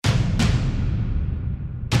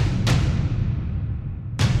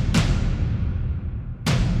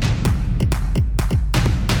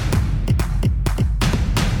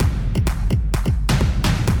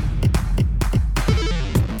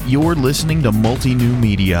You're listening to Multi-New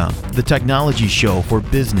Media, the technology show for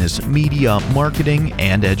business, media, marketing,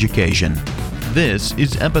 and education. This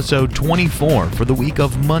is episode 24 for the week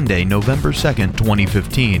of Monday, November 2nd,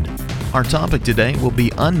 2015. Our topic today will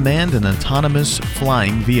be unmanned and autonomous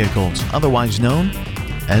flying vehicles, otherwise known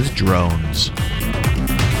as drones.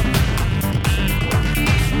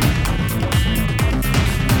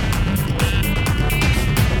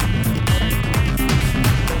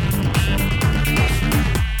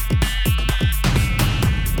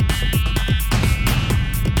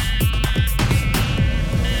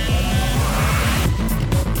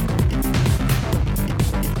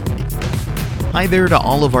 Hi there to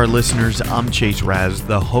all of our listeners, I'm Chase Raz,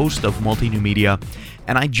 the host of Multi-New Media,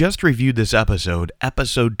 and I just reviewed this episode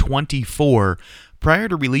 24, prior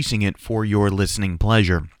to releasing it for your listening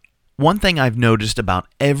pleasure. One thing I've noticed about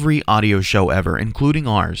every audio show ever, including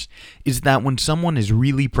ours, is that when someone is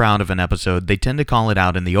really proud of an episode, they tend to call it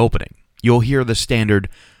out in the opening. You'll hear the standard,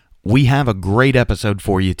 "We have a great episode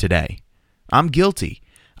for you today." I'm guilty.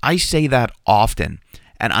 I say that often,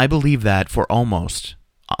 and I believe that for almost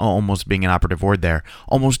being an operative word there,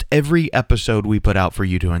 almost every episode we put out for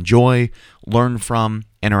you to enjoy, learn from,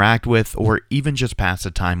 interact with, or even just pass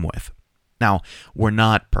the time with. Now, we're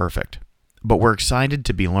not perfect, but we're excited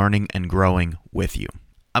to be learning and growing with you.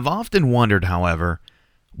 I've often wondered, however,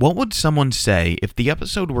 what would someone say if the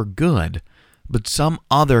episode were good, but some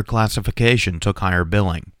other classification took higher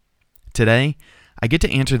billing? Today, I get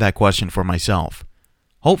to answer that question for myself.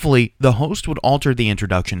 Hopefully, the host would alter the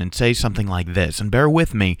introduction and say something like this, and bear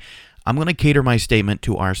with me, I'm going to cater my statement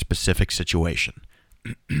to our specific situation.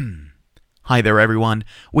 Hi there, everyone.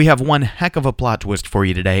 We have one heck of a plot twist for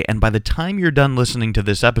you today, and by the time you're done listening to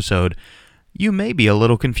this episode, you may be a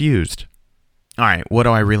little confused. Alright, what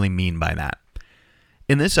do I really mean by that?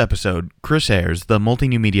 In this episode, Chris Ayers, the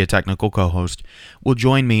Multi-New Media technical co-host, will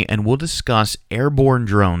join me and we'll discuss airborne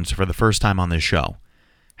drones for the first time on this show.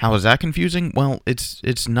 How is that confusing? Well,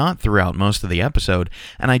 it's not throughout most of the episode,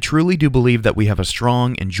 and I truly do believe that we have a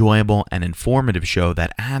strong, enjoyable, and informative show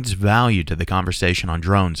that adds value to the conversation on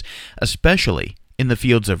drones, especially in the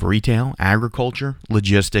fields of retail, agriculture,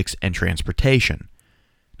 logistics, and transportation.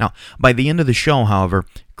 Now, by the end of the show, however,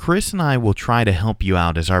 Chris and I will try to help you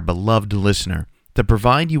out as our beloved listener to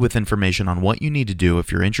provide you with information on what you need to do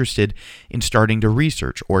if you're interested in starting to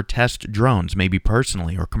research or test drones, maybe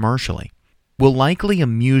personally or commercially. Will likely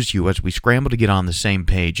amuse you as we scramble to get on the same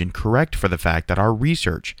page and correct for the fact that our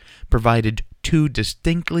research provided two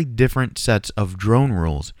distinctly different sets of drone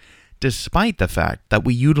rules, despite the fact that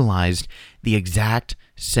we utilized the exact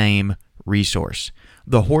same resource,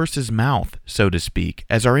 the horse's mouth, so to speak,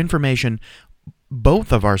 as our information,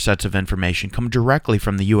 both of our sets of information come directly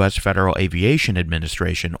from the U.S. Federal Aviation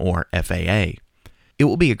Administration, or FAA. It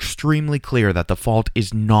will be extremely clear that the fault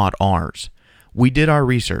is not ours. We did our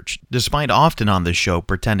research, despite often on this show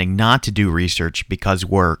pretending not to do research because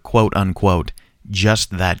we're, quote-unquote,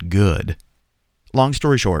 just that good. Long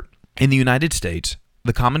story short, in the United States,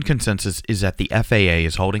 the common consensus is that the FAA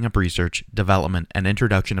is holding up research, development, and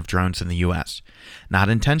introduction of drones in the U.S. Not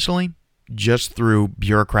intentionally, just through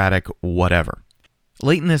bureaucratic whatever.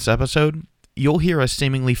 Late in this episode, you'll hear us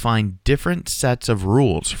seemingly find different sets of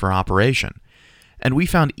rules for operation, and we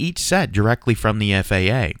found each set directly from the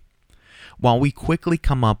FAA. While we quickly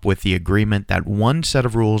come up with the agreement that one set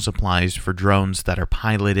of rules applies for drones that are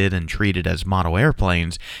piloted and treated as model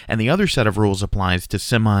airplanes, and the other set of rules applies to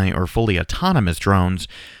semi or fully autonomous drones,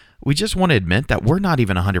 we just want to admit that we're not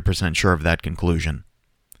even 100% sure of that conclusion.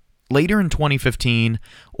 Later in 2015,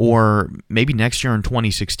 or maybe next year in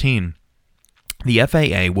 2016, the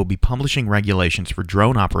FAA will be publishing regulations for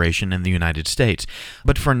drone operation in the United States.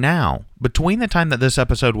 But for now, between the time that this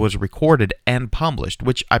episode was recorded and published,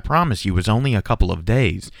 which I promise you was only a couple of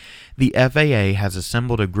days, the FAA has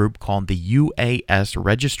assembled a group called the UAS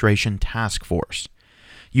Registration Task Force.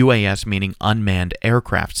 UAS meaning Unmanned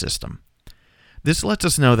Aircraft System. This lets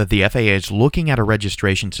us know that the FAA is looking at a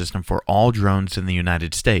registration system for all drones in the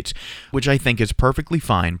United States, which I think is perfectly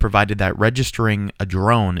fine, provided that registering a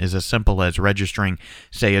drone is as simple as registering,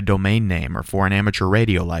 say, a domain name or for an amateur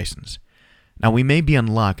radio license. Now, we may be in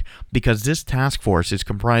luck because this task force is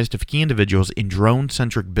comprised of key individuals in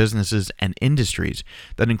drone-centric businesses and industries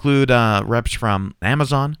that include reps from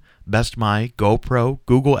Amazon, Best Buy, GoPro,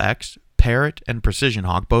 Google X, Parrot, and Precision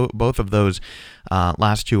Hawk. Both of those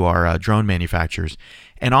last two are drone manufacturers.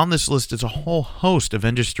 And on this list is a whole host of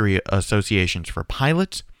industry associations for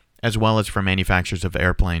pilots, as well as for manufacturers of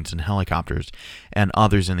airplanes and helicopters, and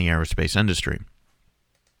others in the aerospace industry.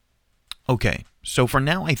 Okay, so for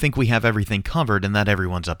now I think we have everything covered and that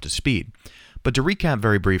everyone's up to speed. But to recap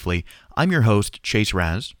very briefly, I'm your host, Chase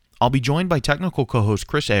Raz. I'll be joined by technical co-host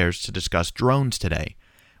Chris Ayers to discuss drones today.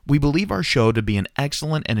 We believe our show to be an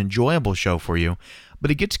excellent and enjoyable show for you,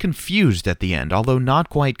 but it gets confused at the end, although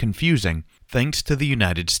not quite confusing, thanks to the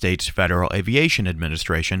United States Federal Aviation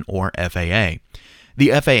Administration, or FAA.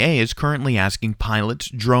 The FAA is currently asking pilots,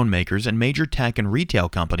 drone makers, and major tech and retail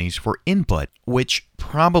companies for input, which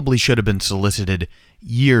probably should have been solicited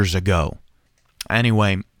years ago.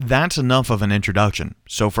 Anyway, that's enough of an introduction.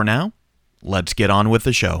 So for now, let's get on with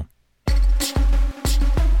the show.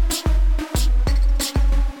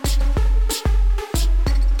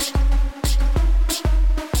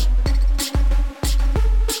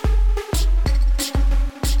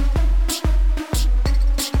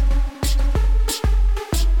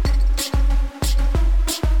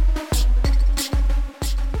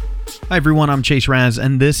 Hi everyone, I'm Chase Raz,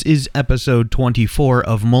 and this is episode 24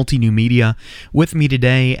 of Multi-New Media. With me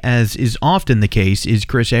today, as is often the case, is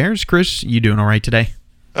Chris Ayers. Chris, you doing all right today?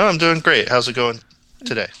 Oh, I'm doing great. How's it going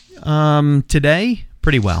today? Today,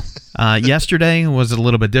 pretty well. Yesterday was a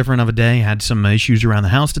little bit different of a day. Had some issues around the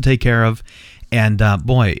house to take care of, and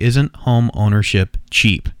boy, isn't home ownership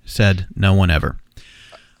cheap, said no one ever.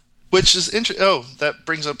 Which is interesting. Oh, that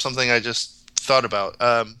brings up something I just thought about.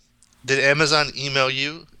 Did Amazon email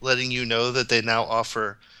you letting you know that they now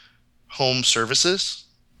offer home services?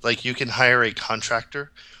 Like you can hire a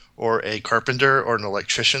contractor or a carpenter or an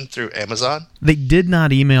electrician through Amazon? They did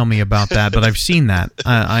not email me about that, but I've seen that.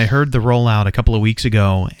 I heard the rollout a couple of weeks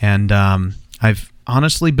ago, and I've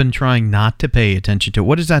honestly been trying not to pay attention to it.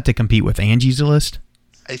 What is that to compete with Angie's List?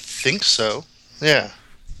 I think so. Yeah.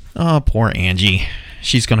 Oh, poor Angie.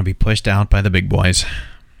 She's going to be pushed out by the big boys.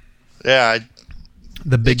 Yeah,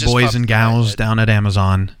 the big boys and gals down at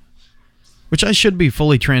Amazon, which I should be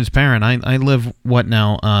fully transparent. I live,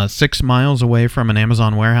 6 miles away from an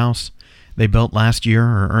Amazon warehouse they built last year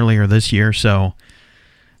or earlier this year. So,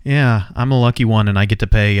 yeah, I'm a lucky one, and I get to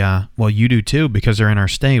pay, you do too, because they're in our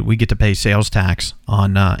state. We get to pay sales tax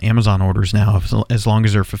on Amazon orders now, as long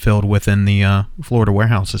as they're fulfilled within the Florida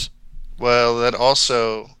warehouses. Well, that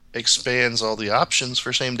also expands all the options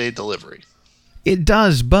for same-day delivery. It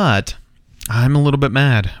does, but I'm a little bit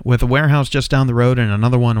mad. With a warehouse just down the road and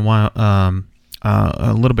another one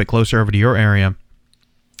a little bit closer over to your area,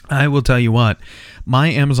 I will tell you what, my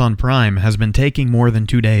Amazon Prime has been taking more than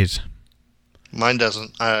 2 days. Mine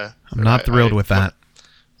doesn't. I'm not thrilled with that.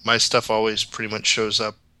 My stuff always pretty much shows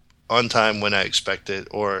up on time when I expect it,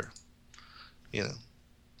 or, I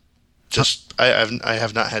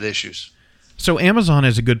have not had issues. So Amazon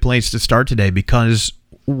is a good place to start today, because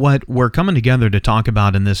what we're coming together to talk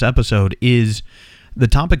about in this episode is the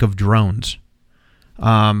topic of drones.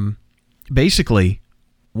 Basically,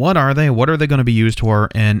 what are they? What are they going to be used for?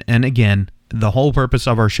 And again, the whole purpose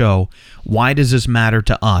of our show, why does this matter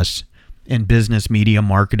to us in business, media,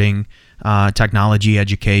 marketing, technology,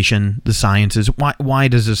 education, the sciences? Why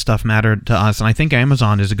does this stuff matter to us? And I think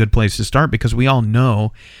Amazon is a good place to start, because we all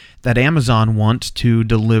know that Amazon wants to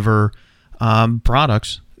deliver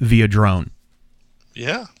products via drone.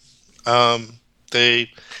 Yeah. They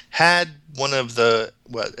had one of the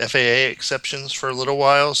FAA exceptions for a little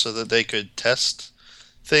while so that they could test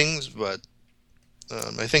things, but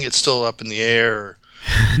I think it's still up in the air.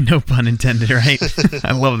 No pun intended, right?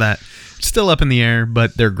 I love that. It's still up in the air,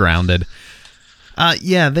 but they're grounded.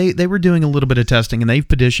 They were doing a little bit of testing, and they've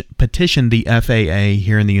petitioned the FAA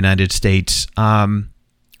here in the United States,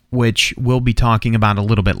 which we'll be talking about a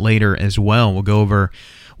little bit later as well. We'll go over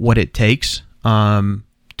what it takes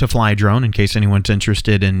to fly a drone, in case anyone's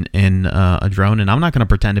interested in a drone. And I'm not going to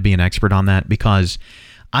pretend to be an expert on that, because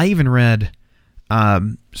I even read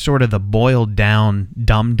sort of the boiled down,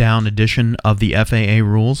 dumbed down edition of the FAA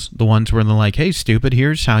rules, the ones where they're like, hey, stupid,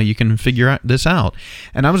 here's how you can figure this out.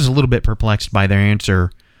 And I was a little bit perplexed by their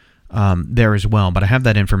answer there as well, but I have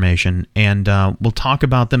that information, and we'll talk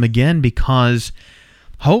about them again, because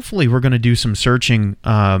hopefully we're going to do some searching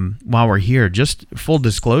while we're here. Just full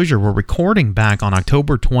disclosure, we're recording back on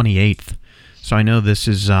October 28th. So I know this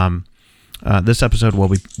is this episode will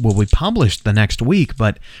be published the next week,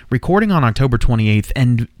 but recording on October 28th,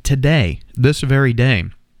 and today, this very day,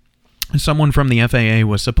 someone from the FAA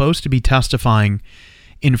was supposed to be testifying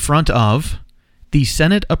in front of the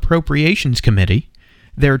Senate Appropriations Committee,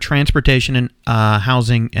 their Transportation and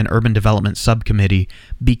Housing and Urban Development Subcommittee,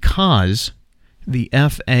 because the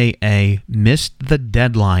FAA missed the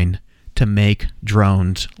deadline to make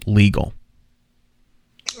drones legal.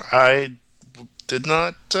 I did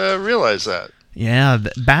not realize that. Yeah,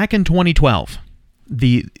 back in 2012,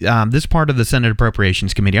 this part of the Senate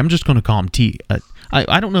Appropriations Committee, I'm just going to call them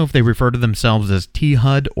I don't know if they refer to themselves as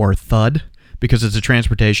THUD or THUD, because it's a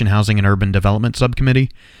Transportation, Housing, and Urban Development Subcommittee.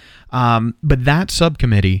 But that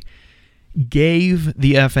subcommittee gave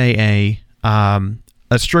the FAA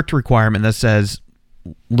a strict requirement that says,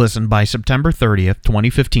 listen, by September 30th,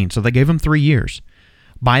 2015, so they gave them 3 years.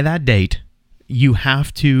 By that date, you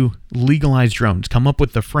have to legalize drones, come up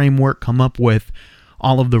with the framework, come up with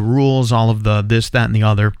all of the rules, all of the this, that, and the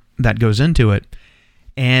other that goes into it.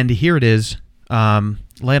 And here it is,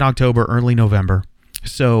 late October, early November.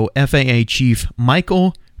 So FAA Chief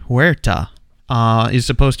Michael Huerta is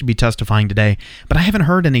supposed to be testifying today, but I haven't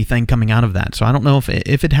heard anything coming out of that. So I don't know if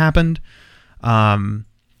it happened,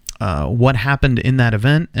 what happened in that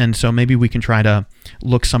event, and so maybe we can try to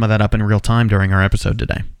look some of that up in real time during our episode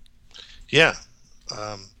today. Yeah.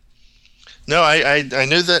 No, I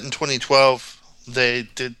knew that in 2012 the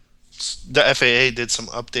FAA did some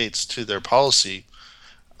updates to their policy,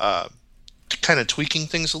 kind of tweaking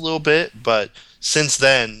things a little bit, but since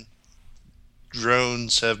then,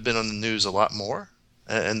 drones have been on the news a lot more,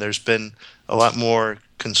 and there's been a lot more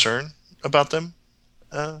concern about them,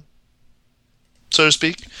 so to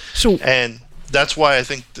speak. And that's why I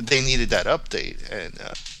think that they needed that update. And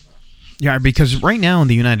yeah, because right now in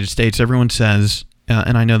the United States, everyone says,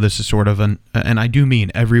 and I know this is sort of and I do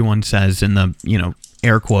mean everyone says in the,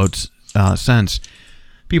 air quotes sense,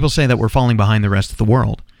 people say that we're falling behind the rest of the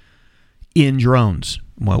world in drones.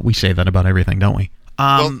 Well, we say that about everything, don't we?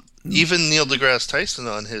 Well, even Neil deGrasse Tyson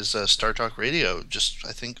on his Star Talk Radio, just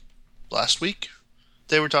I think last week,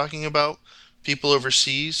 they were talking about people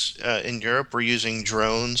overseas in Europe were using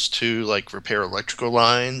drones to repair electrical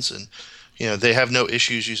lines, and they have no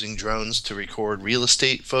issues using drones to record real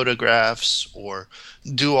estate photographs or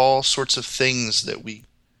do all sorts of things that we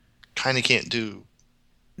kind of can't do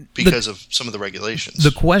because of some of the regulations.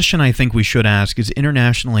 The question I think we should ask is,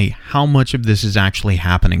 internationally, how much of this is actually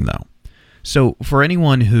happening, though? So for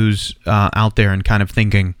anyone who's out there and kind of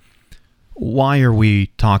thinking, why are we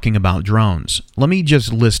talking about drones? Let me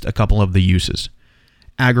just list a couple of the uses.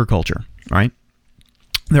 Agriculture, right?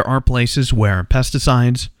 There are places where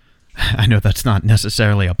pesticides, I know that's not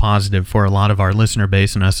necessarily a positive for a lot of our listener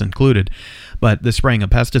base, and us included, but the spraying of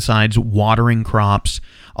pesticides, watering crops,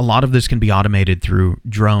 a lot of this can be automated through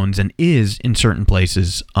drones and is in certain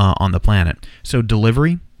places on the planet. So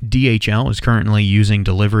delivery, DHL is currently using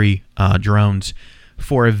delivery drones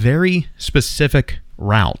for a very specific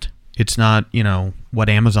route. It's not, what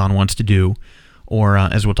Amazon wants to do, or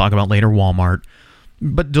as we'll talk about later, Walmart,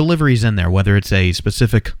 but delivery's in there, whether it's a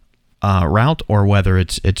specific route or whether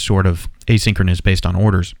it's sort of asynchronous based on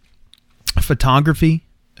orders. Photography,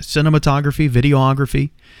 cinematography,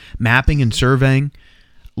 videography, mapping and surveying,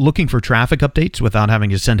 looking for traffic updates without having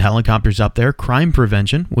to send helicopters up there, crime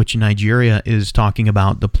prevention, which Nigeria is talking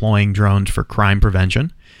about deploying drones for crime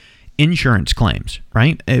prevention, insurance claims,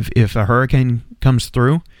 right? If a hurricane comes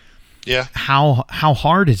through, yeah, how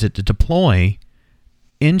hard is it to deploy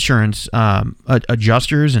insurance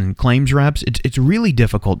adjusters and claims reps? It's really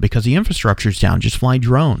difficult because the infrastructure's down. Just fly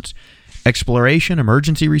drones. Exploration,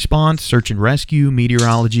 emergency response, search and rescue,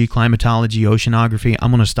 meteorology, climatology, oceanography.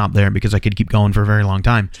 I'm going to stop there because I could keep going for a very long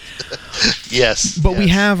time. Yes. But we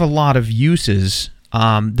have a lot of uses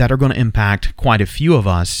that are going to impact quite a few of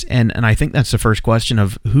us. And I think that's the first question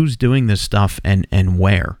of who's doing this stuff and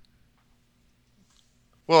where.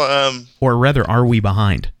 Well, or rather, are we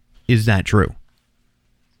behind? Is that true?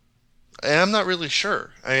 I'm not really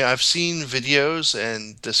sure. I've seen videos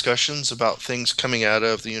and discussions about things coming out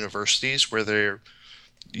of the universities where they're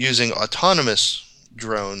using autonomous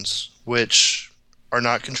drones, which are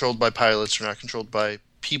not controlled by pilots, are not controlled by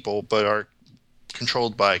people, but are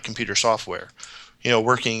controlled by computer software.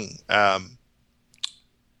 Working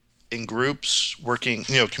in groups,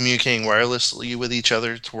 communicating wirelessly with each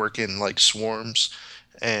other to work in swarms.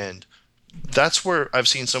 And that's where I've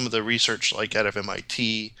seen some of the research out of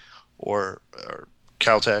MIT or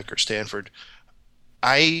Caltech or Stanford.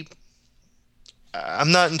 I'm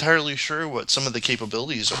not entirely sure what some of the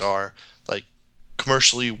capabilities are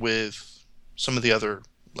commercially with some of the other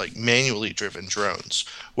manually driven drones,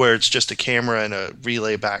 where it's just a camera and a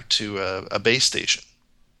relay back to a base station.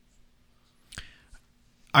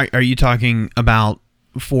 Are you talking about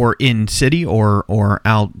for in city or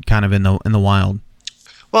out kind of in the wild?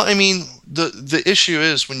 Well, I mean, the issue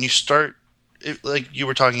is when you start, you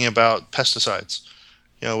were talking about pesticides.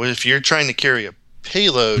 If you're trying to carry a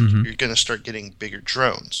payload, you're going to start getting bigger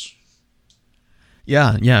drones.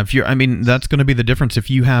 Yeah. That's going to be the difference. If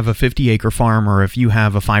you have a 50-acre farm or if you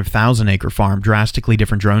have a 5,000-acre farm, drastically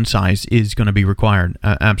different drone size is going to be required.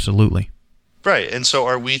 Absolutely. Right. And so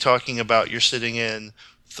are we talking about you're sitting in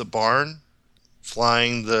the barn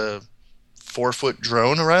flying the 4-foot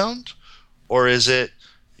drone around? Or is it,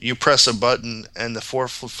 you press a button and the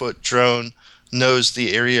 4-foot drone knows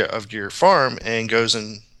the area of your farm and goes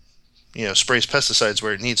and sprays pesticides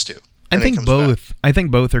where it needs to. I think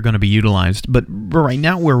both are going to be utilized, but right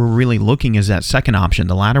now where we're really looking is that second option,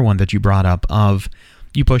 the latter one that you brought up, of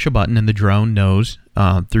you push a button and the drone knows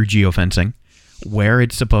through geofencing where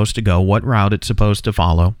it's supposed to go, what route it's supposed to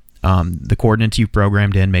follow, the coordinates you've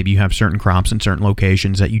programmed in. Maybe you have certain crops in certain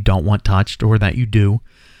locations that you don't want touched or that you do.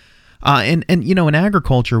 And in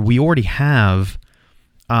agriculture, we already have,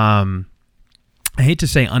 I hate to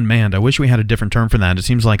say unmanned. I wish we had a different term for that. It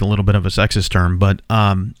seems like a little bit of a sexist term, but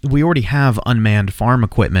we already have unmanned farm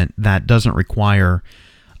equipment that doesn't require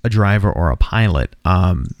a driver or a pilot.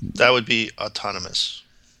 That would be autonomous.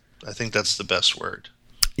 I think that's the best word.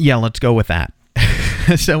 Yeah, let's go with that.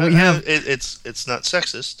 So we have... It's not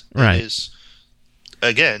sexist. Right. It is,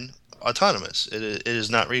 again, autonomous. It is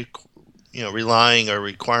not relying or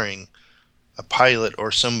requiring a pilot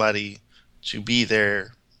or somebody to be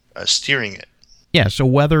there steering it. Yeah, so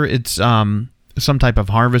whether it's some type of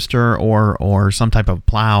harvester or some type of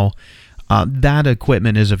plow, that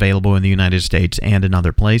equipment is available in the United States and in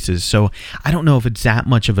other places. So I don't know if it's that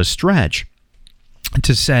much of a stretch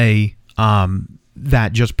to say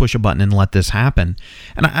that just push a button and let this happen.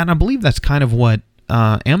 And I believe that's kind of what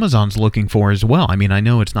Amazon's looking for as well. I mean, I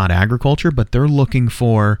know it's not agriculture, but they're looking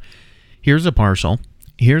for, here's a parcel,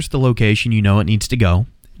 here's the location it needs to go,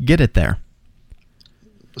 get it there.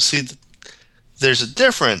 See, there's a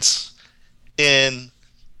difference in,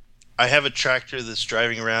 I have a tractor that's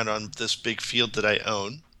driving around on this big field that I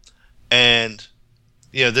own, and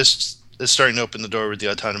this is starting to open the door with the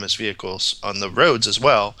autonomous vehicles on the roads as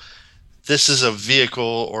well. This is a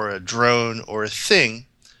vehicle or a drone or a thing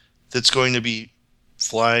that's going to be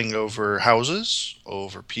flying over houses,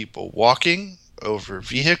 over people walking, over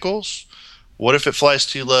vehicles. What if it flies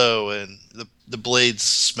too low and the blade's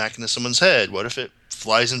smack into someone's head? What if it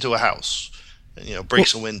flies into a house and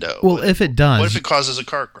breaks a window? Well, if it does, what if it causes a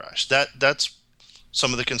car crash? That's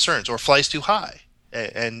some of the concerns. Or flies too high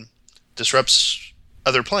and disrupts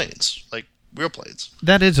other planes, like real planes.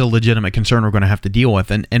 That is a legitimate concern we're going to have to deal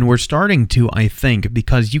with, and we're starting to, I think,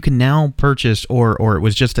 because you can now purchase, or it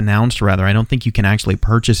was just announced rather. I don't think you can actually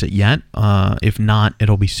purchase it yet. If not,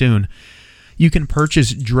 it'll be soon. You can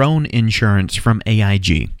purchase drone insurance from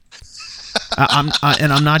AIG.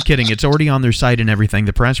 And I'm not kidding. It's already on their site and everything.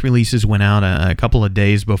 The press releases went out a couple of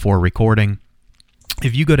days before recording.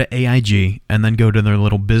 If you go to AIG and then go to their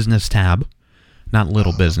little business tab, not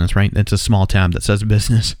little business, right? It's a small tab that says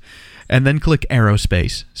business, and then click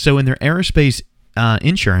aerospace. So in their aerospace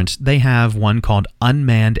insurance, they have one called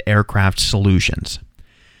Unmanned Aircraft Solutions.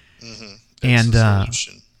 Mm-hmm. And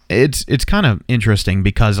it's kind of interesting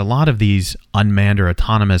because a lot of these unmanned or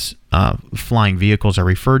autonomous flying vehicles are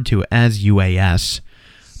referred to as UAS,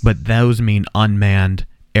 but those mean unmanned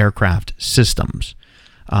aircraft systems.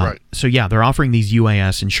 Right. So yeah, they're offering these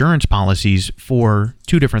UAS insurance policies for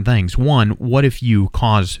two different things. One, what if you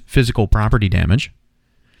cause physical property damage?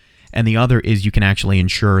 And the other is you can actually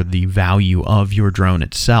insure the value of your drone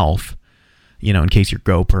itself, in case your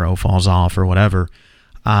GoPro falls off or whatever.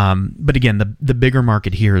 But again, the bigger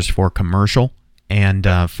market here is for commercial and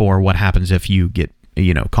for what happens if you get,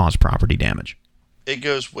 cause property damage. It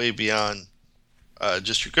goes way beyond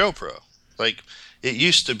just your GoPro. Like, it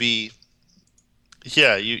used to be,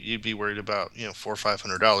 yeah, you'd be worried about, $400 or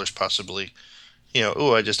 $500 possibly.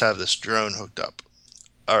 I just have this drone hooked up.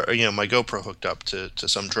 Or, my GoPro hooked up to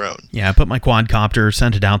some drone. Yeah, I put my quadcopter,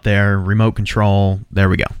 sent it out there, remote control, there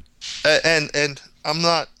we go. And I'm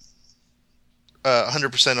not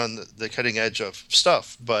 100% on the cutting edge of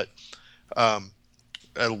stuff, but a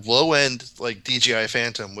low end like DJI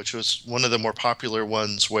Phantom, which was one of the more popular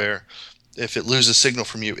ones where if it loses signal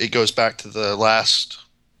from you, it goes back to the last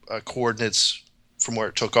coordinates from where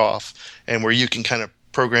it took off, and where you can kind of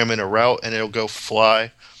program in a route and it'll go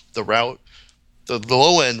fly the route. The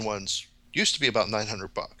low end ones used to be about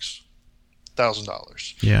 $900,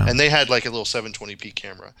 $1,000. Yeah. And they had like a little 720p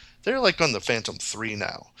camera. They're like on the Phantom 3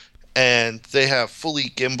 now. And they have fully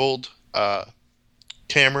gimbaled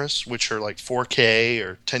cameras, which are like 4K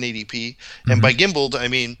or 1080p. Mm-hmm. And by gimbaled, I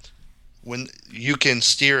mean when you can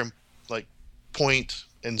steer and like point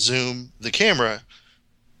and zoom the camera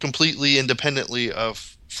completely independently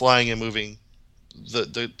of flying and moving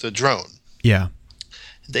the drone. Yeah.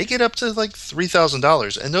 They get up to like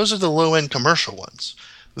 $3,000, and those are the low-end commercial ones.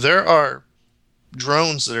 There are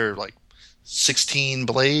drones that are like 16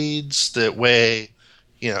 blades that weigh,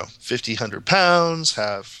 50, 100 pounds,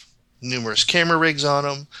 have numerous camera rigs on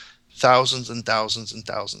them, thousands and thousands and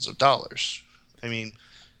thousands of dollars. I mean,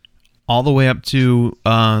 all the way up to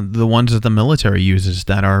the ones that the military uses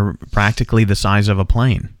that are practically the size of a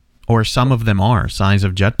plane, or some of them are size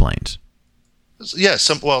of jet planes. Yeah,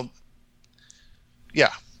 some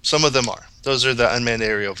of them are. Those are the unmanned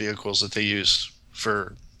aerial vehicles that they use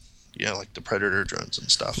for, like the Predator drones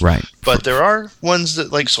and stuff. Right. But there are ones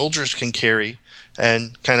that like soldiers can carry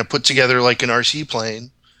and kind of put together like an RC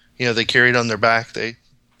plane. They carry it on their back. They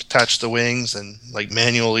attach the wings and like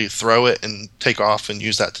manually throw it and take off and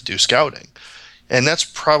use that to do scouting. And that's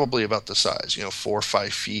probably about the size, 4 or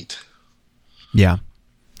 5 feet. Yeah.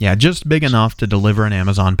 Yeah, just big enough to deliver an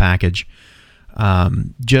Amazon package.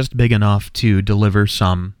 Just big enough to deliver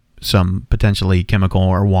some potentially chemical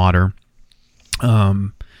or water.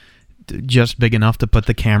 Just big enough to put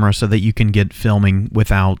the camera so that you can get filming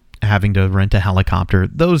without having to rent a helicopter.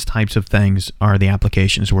 Those types of things are the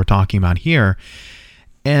applications we're talking about here.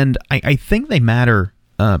 And I think they matter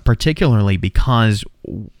particularly because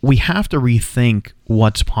we have to rethink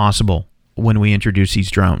what's possible when we introduce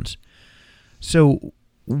these drones. So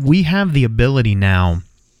we have the ability now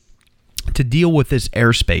to deal with this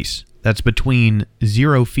airspace that's between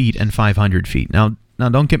 0 feet and 500 feet. Now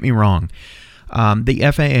don't get me wrong.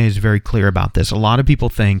 The FAA is very clear about this. A lot of people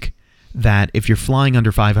think that if you're flying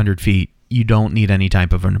under 500 feet, you don't need any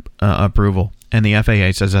type of approval. And the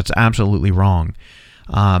FAA says that's absolutely wrong.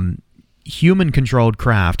 Human-controlled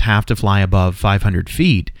craft have to fly above 500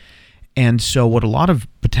 feet. And so what a lot of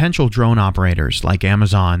potential drone operators like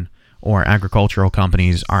Amazon or agricultural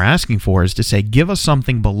companies are asking for is to say, give us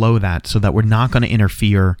something below that so that we're not going to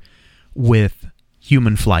interfere with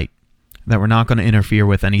human flight, that we're not going to interfere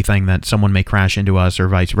with anything that someone may crash into us or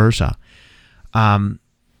vice versa.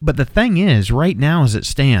 But the thing is, right now as it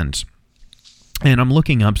stands, and I'm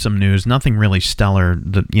looking up some news, nothing really stellar.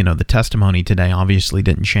 The testimony today obviously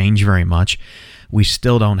didn't change very much. We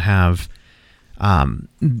still don't have,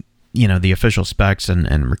 the official specs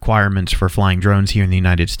and requirements for flying drones here in the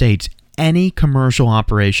United States. Any commercial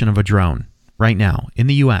operation of a drone right now in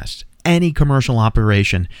the U.S., any commercial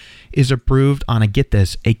operation is approved on a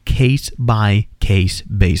case-by-case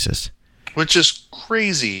basis. Which is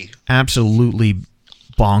crazy. Absolutely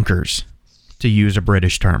bonkers, to use a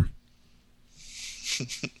British term.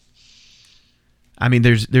 I mean,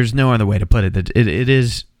 there's no other way to put it. It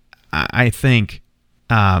is, I think,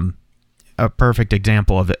 a perfect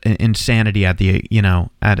example of insanity at the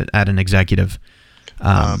at an executive.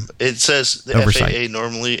 It says the oversight. FAA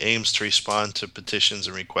normally aims to respond to petitions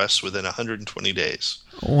and requests within 120 days.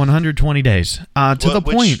 120 days. The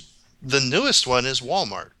point. The newest one is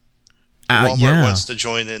Walmart. Walmart wants to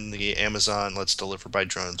join in the Amazon Let's Deliver by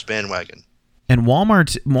Drones bandwagon. And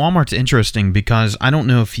Walmart's interesting because I don't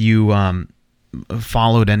know if you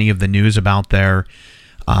followed any of the news about their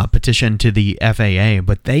petition to the FAA,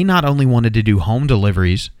 but they not only wanted to do home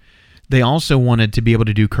deliveries, they also wanted to be able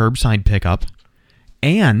to do curbside pickup,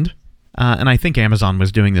 and I think Amazon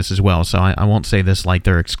was doing this as well, so I won't say this like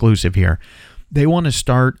they're exclusive here. They want to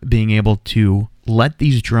start being able to let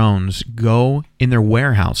these drones go in their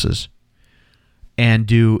warehouses and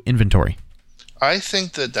do inventory. I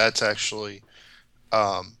think that that's actually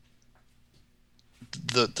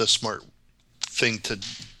the smart thing to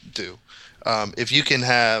do. If you can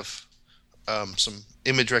have some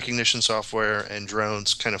image recognition software and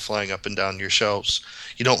drones kind of flying up and down your shelves,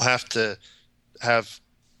 you don't have to have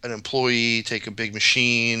an employee take a big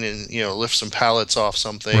machine and lift some pallets off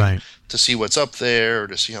something to see what's up there or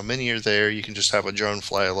to see how many are there. You can just have a drone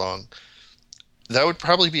fly along. That would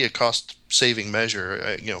probably be a cost-saving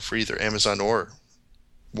measure, for either Amazon or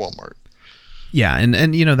Walmart. Yeah, and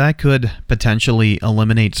that could potentially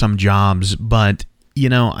eliminate some jobs, but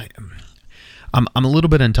I'm a little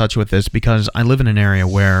bit in touch with this because I live in an area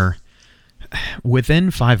where within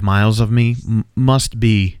 5 miles of me must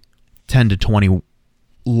be 10 to 20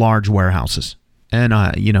 large warehouses. And,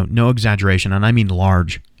 no exaggeration, and I mean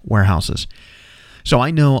large warehouses. So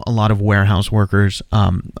I know a lot of warehouse workers.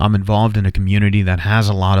 I'm involved in a community that has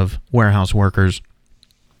a lot of warehouse workers.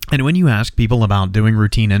 And when you ask people about doing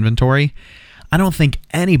routine inventory, I don't think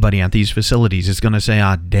anybody at these facilities is going to say,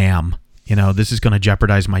 damn, this is going to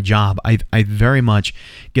jeopardize my job. I very much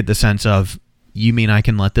get the sense of, you mean I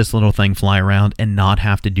can let this little thing fly around and not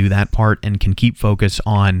have to do that part and can keep focus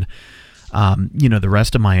on, the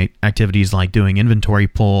rest of my activities like doing inventory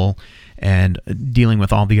pull and dealing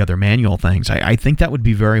with all the other manual things. I think that would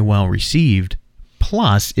be very well received.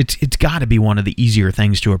 Plus, it's got to be one of the easier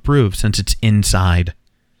things to approve since it's inside.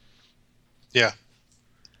 Yeah.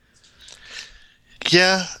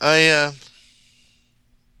 Yeah,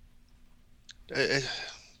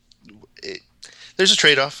 there's a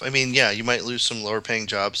trade-off. I mean, yeah, you might lose some lower-paying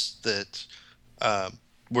jobs that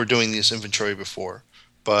were doing this inventory before.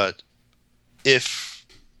 But if,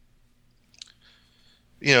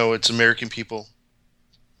 it's American people,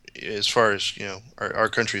 as far as, our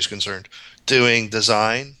country is concerned, doing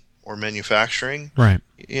design or manufacturing, right?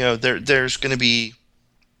 There's going to be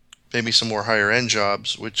maybe some more higher end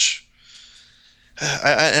jobs, which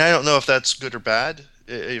I don't know if that's good or bad,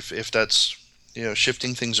 if that's,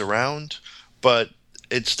 shifting things around, but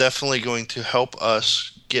it's definitely going to help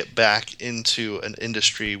us get back into an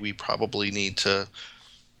industry we probably need to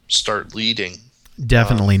start leading.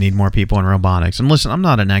 Definitely need more people in robotics. And listen, I'm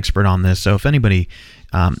not an expert on this, so if anybody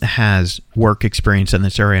has work experience in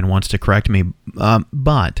this area and wants to correct me,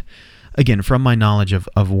 but again, from my knowledge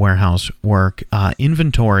of warehouse work,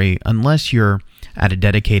 inventory, unless you're at a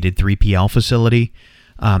dedicated 3PL facility,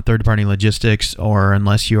 third-party logistics, or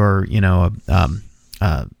unless you're,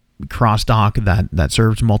 a cross-dock that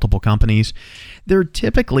serves multiple companies, there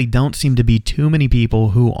typically don't seem to be too many people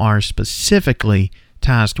who are specifically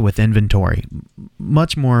tasked with inventory.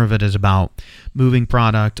 Much more of it is about moving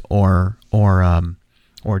product or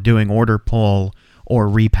doing order pull or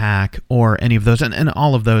repack or any of those, and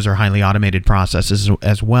all of those are highly automated processes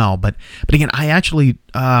as well. But again, I actually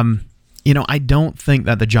I don't think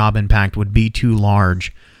that the job impact would be too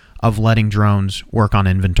large of letting drones work on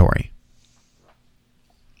inventory.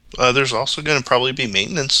 There's also going to probably be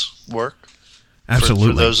maintenance work. Absolutely.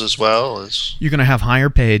 For those as well. You're going to have higher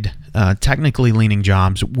paid, technically leaning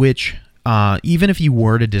jobs, which even if you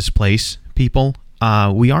were to displace people,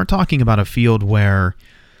 we are talking about a field where,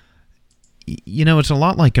 it's a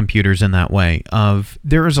lot like computers in that way of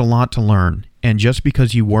there is a lot to learn. And just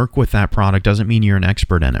because you work with that product doesn't mean you're an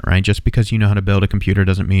expert in it, right? Just because you know how to build a computer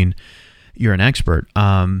doesn't mean you're an expert.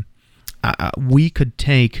 We could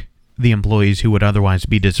take the employees who would otherwise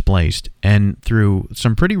be displaced and through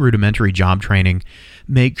some pretty rudimentary job training,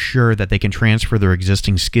 make sure that they can transfer their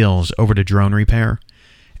existing skills over to drone repair.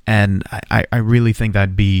 And I really think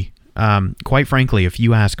that'd be, quite frankly, if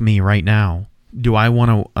you ask me right now, do I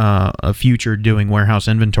want a future doing warehouse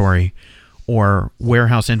inventory or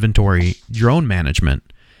warehouse inventory drone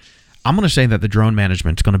management? I'm going to say that the drone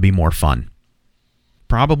management is going to be more fun.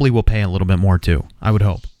 Probably will pay a little bit more too, I would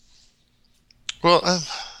hope. Well,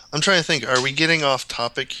 I'm trying to think. Are we getting off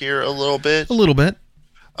topic here a little bit? A little bit.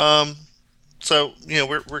 So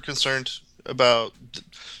we're concerned about.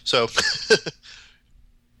 So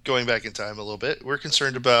going back in time a little bit, we're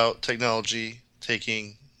concerned about technology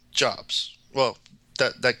taking jobs. Well,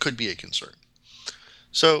 that could be a concern.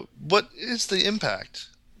 So what is the impact?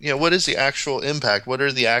 What is the actual impact? What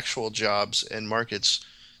are the actual jobs and markets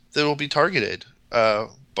that will be targeted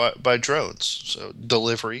by drones? So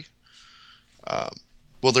delivery.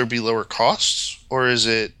 Will there be lower costs, or is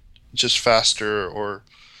it just faster? Or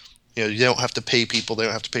you don't have to pay people; they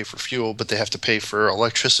don't have to pay for fuel, but they have to pay for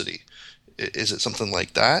electricity. Is it something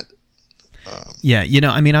like that? Yeah,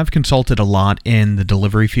 I've consulted a lot in the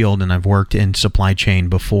delivery field, and I've worked in supply chain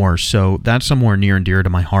before, so that's somewhere near and dear to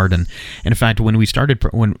my heart. And in fact, when we started,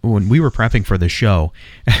 when we were prepping for the show,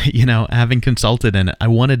 having consulted, and I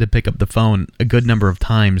wanted to pick up the phone a good number of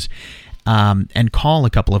times. And call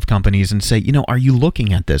a couple of companies and say, are you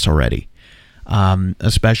looking at this already?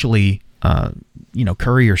 Especially,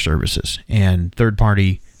 courier services and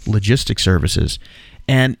third-party logistics services.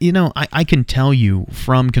 And, I can tell you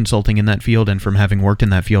from consulting in that field and from having worked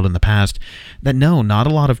in that field in the past that no, not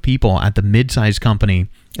a lot of people at the mid-sized company,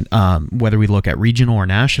 whether we look at regional or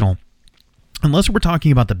national, unless we're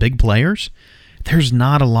talking about the big players, there's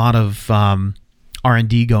not a lot of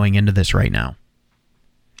R&D going into this right now.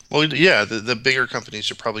 Well, yeah, the bigger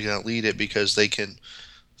companies are probably going to lead it because they can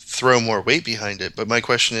throw more weight behind it. But my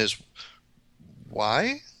question is,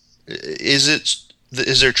 why? Is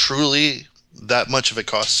there truly that much of a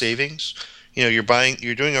cost savings? You're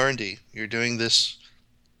doing R&D, you're doing this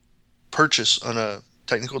purchase on a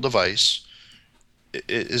technical device.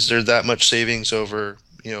 Is there that much savings over,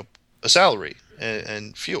 a salary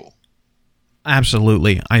and fuel?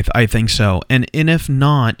 Absolutely, I think so. And if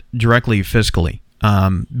not directly fiscally.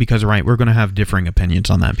 Because, right, we're going to have differing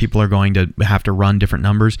opinions on that. People are going to have to run different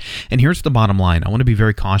numbers. And here's the bottom line. I want to be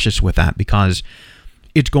very cautious with that because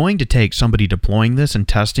it's going to take somebody deploying this and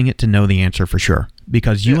testing it to know the answer for sure.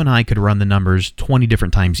 Because you and I could run the numbers 20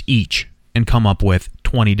 different times each and come up with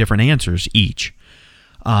 20 different answers each,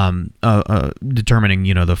 determining,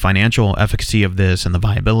 the financial efficacy of this and the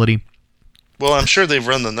viability. Well, I'm sure they've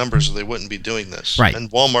run the numbers or they wouldn't be doing this. Right.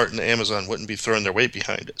 And Walmart and Amazon wouldn't be throwing their weight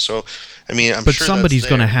behind it. So, I'm but sure somebody's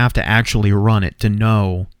going to have to actually run it to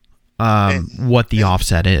know what the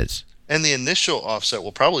offset is. And the initial offset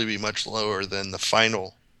will probably be much lower than the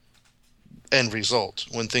final end result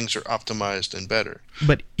when things are optimized and better.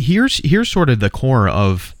 But here's sort of the core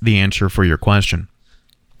of the answer for your question.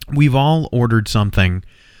 We've all ordered something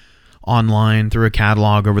online through a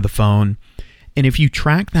catalog over the phone, and if you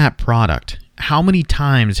track that product, how many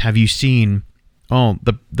times have you seen, oh,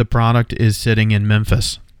 the product is sitting in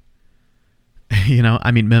Memphis?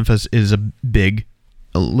 Memphis is a big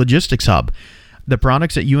logistics hub. The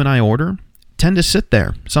products that you and I order tend to sit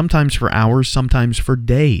there, sometimes for hours, sometimes for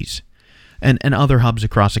days, and other hubs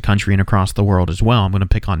across the country and across the world as well. I'm going to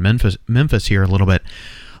pick on Memphis here a little bit.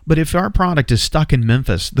 But if our product is stuck in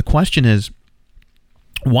Memphis, the question is,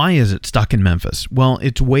 why is it stuck in Memphis? Well,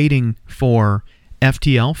 it's waiting for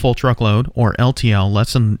FTL, full truckload, or LTL,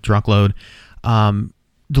 less than truckload,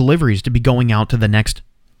 deliveries to be going out to the next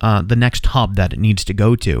hub that it needs to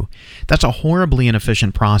go to. That's a horribly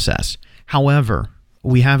inefficient process. However,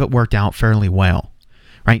 we have it worked out fairly well,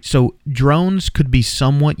 right? So drones could be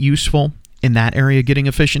somewhat useful in that area getting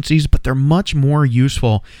efficiencies, but they're much more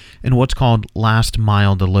useful in what's called last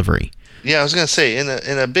mile delivery. Yeah, I was going to say,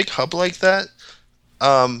 in a big hub like that,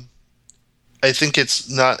 I think it's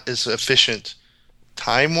not as efficient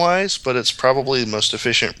time-wise, but it's probably the most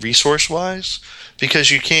efficient resource-wise, because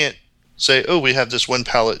you can't say, oh, we have this one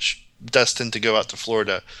pallet destined to go out to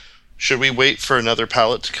Florida. Should we wait for another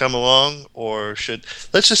pallet to come along, or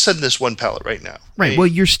let's just send this one pallet right now? Right. Well,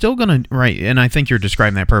 you're still going to, right, and I think you're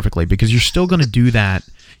describing that perfectly, because you're still going to do that.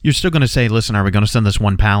 You're still going to say, listen, are we going to send this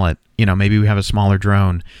one pallet? Maybe we have a smaller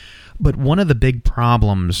drone. But one of the big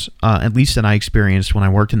problems, at least that I experienced when I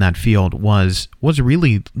worked in that field, was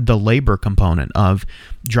really the labor component of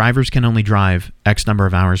drivers can only drive X number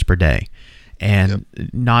of hours per day. And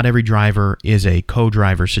not every driver is a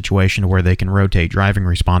co-driver situation where they can rotate driving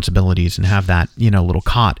responsibilities and have that, little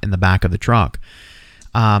cot in the back of the truck.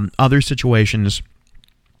 Other situations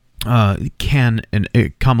can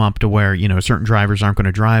come up to where, certain drivers aren't going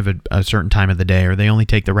to drive at a certain time of the day, or they only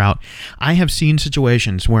take the route. I have seen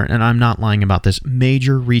situations where, and I'm not lying about this,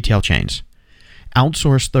 major retail chains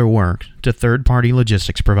outsource their work to third-party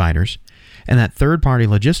logistics providers, and that third-party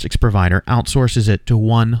logistics provider outsources it to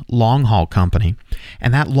one long-haul company.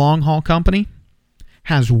 And that long-haul company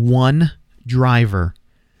has one driver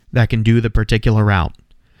that can do the particular route.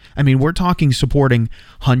 I mean, we're talking supporting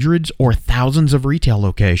hundreds or thousands of retail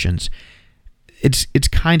locations. It's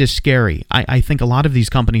kind of scary. I think a lot of these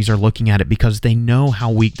companies are looking at it because they know how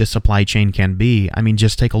weak the supply chain can be. I mean,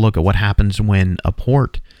 just take a look at what happens when a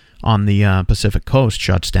port on the Pacific coast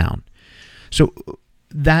shuts down. So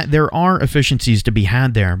that there are efficiencies to be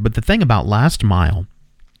had there, but the thing about last mile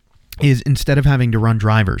is instead of having to run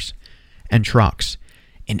drivers and trucks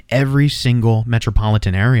in every single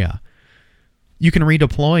metropolitan area, you can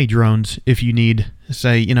redeploy drones if you need,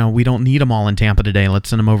 say, we don't need them all in Tampa today, let's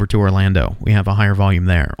send them over to Orlando. We have a higher volume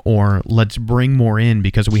there. Or let's bring more in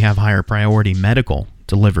because we have higher priority medical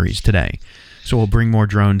deliveries today. So we'll bring more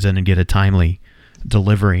drones in and get a timely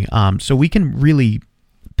delivery. So we can really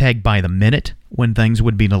peg by the minute when things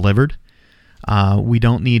would be delivered. We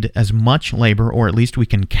don't need as much labor, or at least we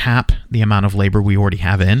can cap the amount of labor we already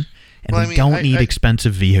have in, and we don't need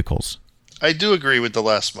expensive vehicles. I do agree with the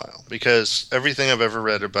last mile, because everything I've ever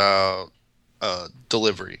read about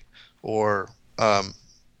delivery or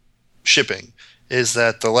shipping is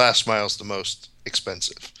that the last mile is the most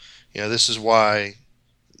expensive. This is why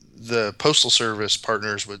the Postal Service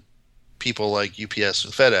partners with people like UPS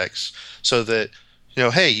and FedEx, so that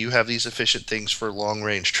hey, you have these efficient things for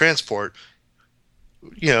long-range transport,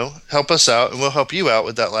 help us out and we'll help you out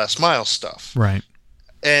with that last mile stuff. Right.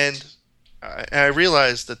 And I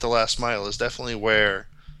realized that the last mile is definitely where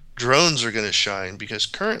drones are going to shine, because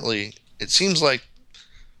currently it seems like,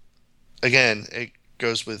 again, it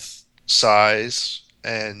goes with size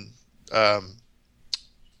and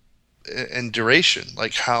duration.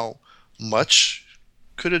 Like, how much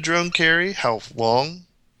could a drone carry? How long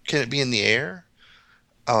can it be in the air?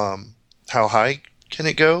 How high can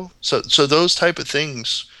it go? So those type of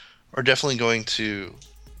things are definitely going to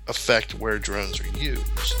affect where drones are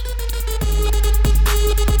used.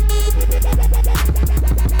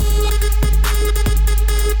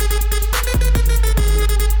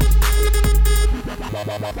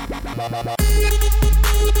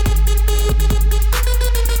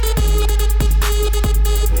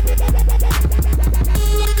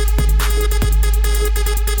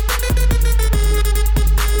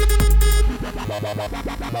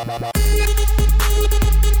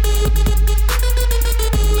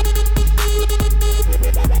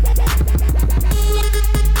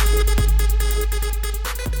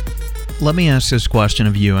 Let me ask this question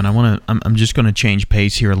of you, and I'm just going to change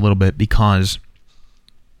pace here a little bit, because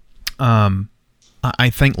I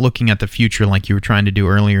think looking at the future like you were trying to do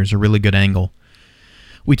earlier is a really good angle.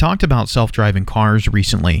 We talked about self-driving cars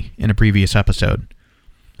recently in a previous episode.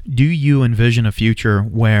 Do you envision a future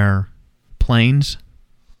where planes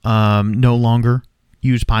no longer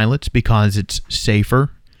use pilots because it's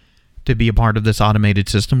safer to be a part of this automated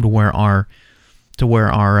system, to where our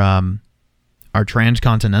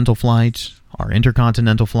transcontinental flights, our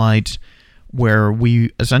intercontinental flights, where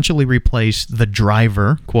we essentially replace the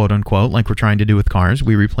driver, quote unquote, like we're trying to do with cars,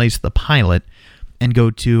 we replace the pilot and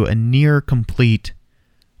go to a near complete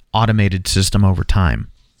automated system over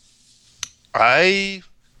time? I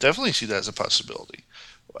definitely see that as a possibility.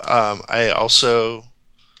 I also,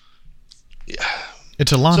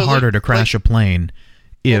 it's a lot harder to crash a plane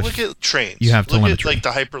if look at trains. You have telemetry. Look at like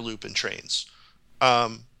the Hyperloop in trains.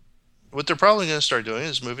 What they're probably going to start doing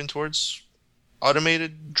is moving towards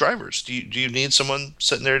automated drivers. Do you need someone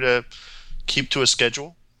sitting there to keep to a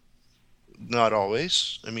schedule? Not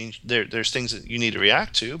always. I mean, there's things that you need to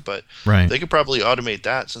react to, but right. They could probably automate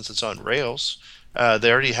that since it's on rails.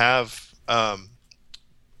 They already have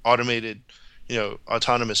automated,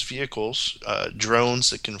 autonomous vehicles, drones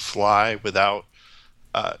that can fly without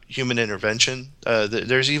human intervention.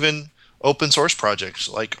 There's even open source projects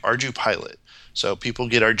like ArduPilot. So people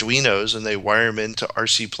get Arduinos and they wire them into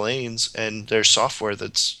RC planes, and there's software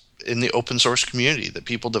that's in the open source community that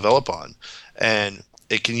people develop on, and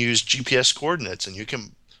it can use GPS coordinates, and you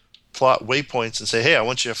can plot waypoints and say, hey, I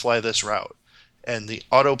want you to fly this route. And the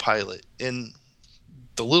autopilot in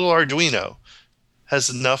the little Arduino has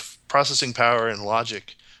enough processing power and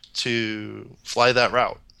logic to fly that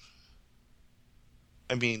route.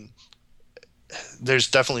 I mean, there's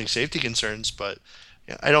definitely safety concerns, but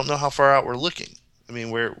I don't know how far out we're looking. I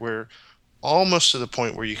mean, we're almost to the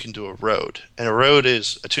point where you can do a road, and a road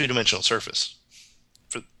is a two-dimensional surface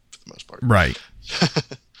for the most part. Right.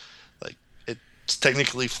 Like, it's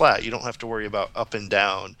technically flat. You don't have to worry about up and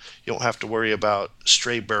down. You don't have to worry about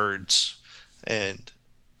stray birds and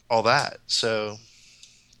all that. So,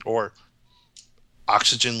 or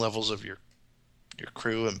oxygen levels of your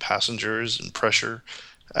crew and passengers and pressure.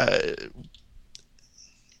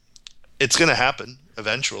 It's going to happen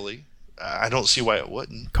eventually. I don't see why it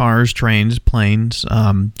wouldn't. Cars, trains, planes.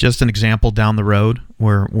 Just an example down the road,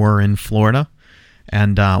 we're in Florida,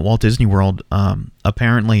 and Walt Disney World,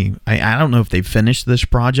 apparently, I don't know if they've finished this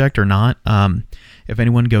project or not. If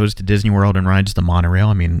anyone goes to Disney World and rides the monorail,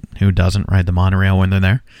 I mean, who doesn't ride the monorail when they're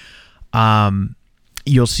there?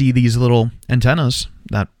 You'll see these little antennas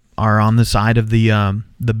that are on the side of the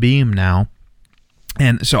beam now.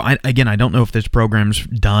 And so, I don't know if this program's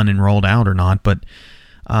done and rolled out or not, but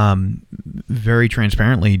very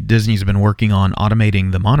transparently, Disney's been working on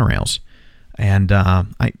automating the monorails. And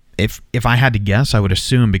if I had to guess, I would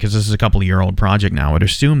assume, because this is a couple-year-old project now, I would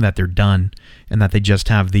assume that they're done and that they just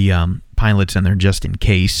have the pilots in there just in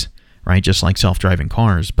case, right? Just like self-driving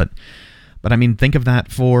cars. But I mean, think of that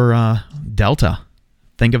for Delta.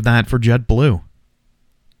 Think of that for JetBlue.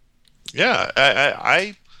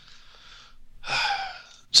 Yeah,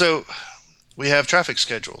 so we have traffic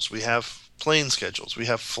schedules, we have plane schedules, we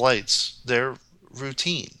have flights. They're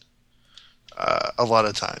routine. A lot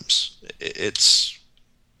of times it's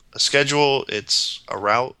a schedule, it's a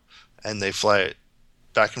route, and they fly it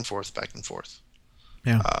back and forth.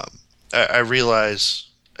 Yeah. I realize,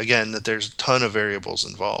 again, that there's a ton of variables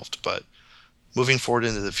involved, but moving forward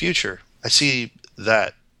into the future, I see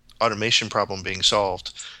that automation problem being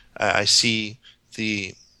solved. I see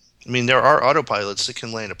there are autopilots that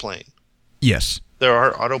can land a plane. Yes. There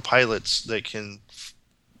are autopilots that can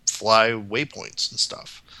fly waypoints and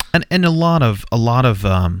stuff. And a lot of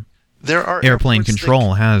there are airplane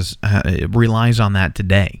control relies on that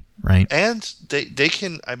today, right? And they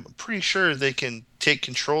can, I'm pretty sure they can take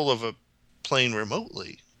control of a plane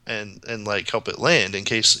remotely and like help it land in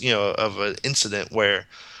case, of an incident where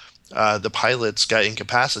the pilots got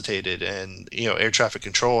incapacitated and, air traffic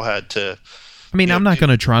control had to. I mean, I'm not going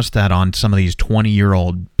to trust that on some of these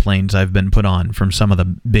 20-year-old planes I've been put on from some of the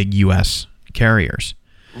big U.S. carriers.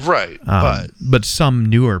 Right, but some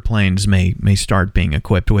newer planes may start being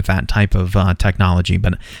equipped with that type of technology.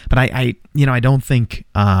 But I don't think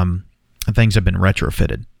things have been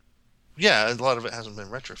retrofitted. Yeah, a lot of it hasn't been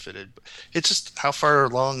retrofitted. It's just how far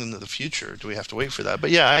along into the future do we have to wait for that?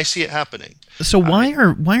 But yeah, I see it happening. So why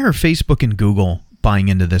are Facebook and Google buying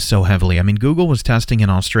into this so heavily? I mean, Google was testing in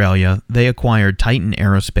Australia. They acquired Titan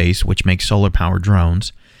Aerospace, which makes solar-powered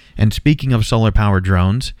drones. And speaking of solar-powered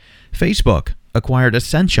drones, Facebook acquired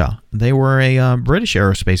Essentia. They were a British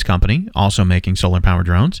aerospace company, also making solar-powered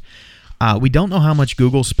drones. We don't know how much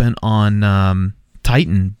Google spent on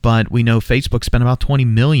Titan, but we know Facebook spent about $20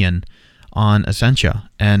 million on Essentia.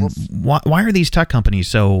 And why are these tech companies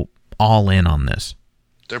so all in on this?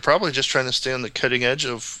 They're probably just trying to stay on the cutting edge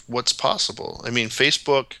of what's possible. I mean,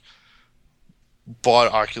 Facebook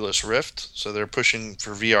bought Oculus Rift, so they're pushing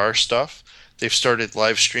for VR stuff. They've started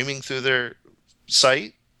live streaming through their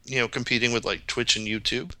site, competing with like Twitch and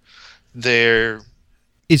YouTube.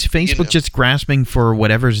 Is Facebook just grasping for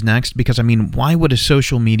whatever's next? Because, I mean, why would a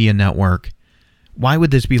social media network, why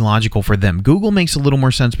would this be logical for them? Google makes a little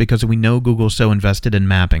more sense because we know Google's so invested in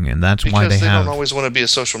mapping, and that's why they don't always want to be a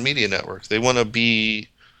social media network. They want to be...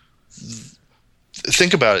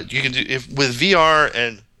 Think about it. You can do with VR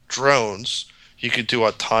and drones, you could do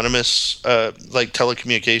autonomous like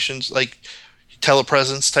telecommunications, like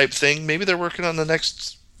telepresence type thing. Maybe they're working on the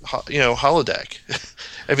next holodeck.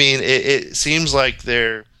 I mean, it seems like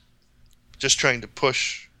they're just trying to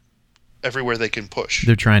push everywhere they can push.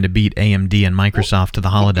 They're trying to beat AMD and Microsoft to the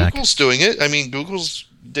holodeck. Google's doing it. I mean,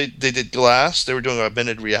 they did glass. They were doing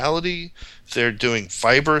augmented reality. They're doing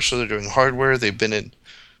fiber, so they're doing hardware. They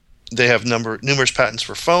have numerous patents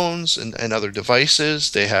for phones and other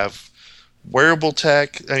devices. They have wearable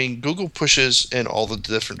tech. I mean, Google pushes in all the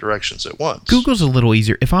different directions at once. Google's a little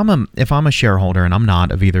easier. If I'm a shareholder, and I'm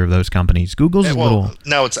not of either of those companies, Google's a little...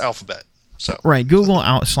 Now it's Alphabet. So right, Google /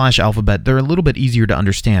 Alphabet, they're a little bit easier to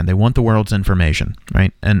understand. They want the world's information,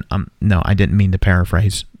 right? And no, I didn't mean to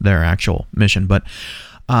paraphrase their actual mission, but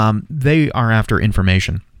they are after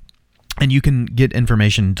information. And you can get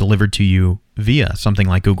information delivered to you via something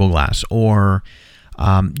like Google Glass, or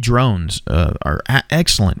drones are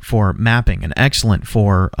excellent for mapping and excellent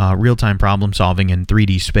for real-time problem solving in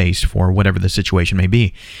 3D space for whatever the situation may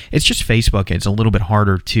be. It's just Facebook. It's a little bit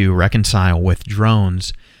harder to reconcile with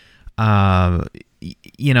drones. Virtual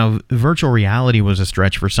reality was a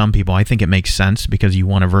stretch for some people. I think it makes sense because you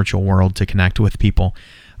want a virtual world to connect with people.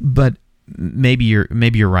 But maybe you're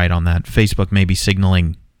right on that. Facebook may be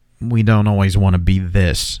signaling, we don't always want to be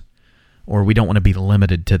this, or we don't want to be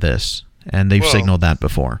limited to this. And they've signaled that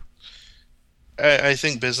before. I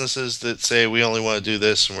think businesses that say we only want to do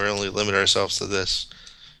this and we only limit ourselves to this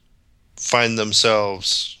find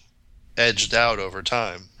themselves edged out over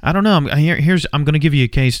time. I don't know. I'm going to give you a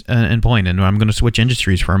case in point, and I'm going to switch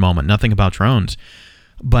industries for a moment. Nothing about drones.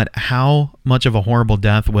 But how much of a horrible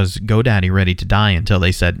death was GoDaddy ready to die until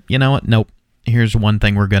they said, you know what? Nope. Here's one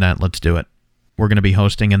thing we're good at. Let's do it. We're going to be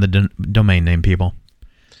hosting in the domain name people.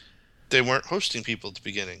 They weren't hosting people at the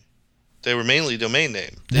beginning. They were mainly domain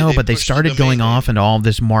name. But they started going off into all of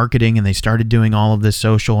this marketing, and they started doing all of this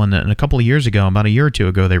social. And a couple of years ago, about a year or two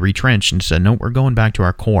ago, they retrenched and said, no, we're going back to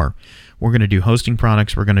our core. We're going to do hosting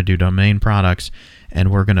products. We're going to do domain products.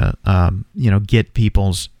 And we're going to, get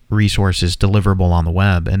people's resources deliverable on the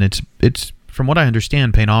web. And it's from what I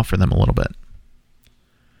understand, paying off for them a little bit.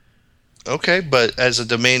 Okay, but as a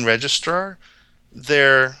domain registrar,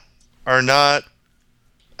 there are not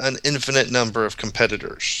an infinite number of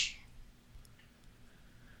competitors.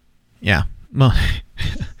 Yeah, well,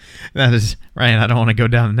 that is right. I don't want to go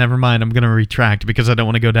down. Never mind. I'm going to retract because I don't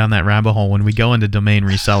want to go down that rabbit hole. When we go into domain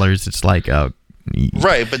resellers, it's like,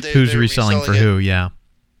 right, but who's reselling for who? Yeah.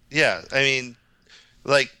 Yeah, I mean,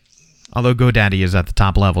 like. Although GoDaddy is at the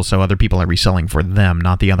top level, so other people are reselling for them,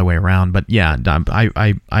 not the other way around. But yeah,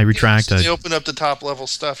 I retract. They opened up the top level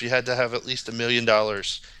stuff. You had to have at least $1 million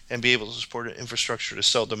and be able to support an infrastructure to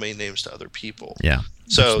sell domain names to other people. Yeah,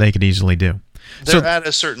 so which they could easily do. They're at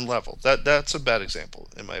a certain level. That's a bad example,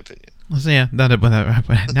 in my opinion. So yeah, now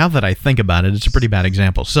that I think about it, it's a pretty bad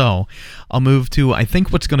example. So I'll move to, I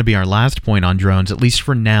think, what's going to be our last point on drones, at least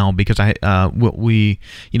for now, because we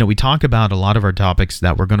talk about a lot of our topics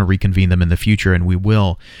that we're going to reconvene them in the future, and we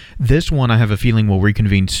will. This one, I have a feeling, will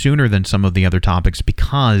reconvene sooner than some of the other topics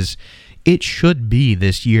because it should be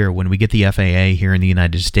this year when we get the FAA here in the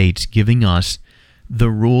United States giving us the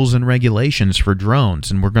rules and regulations for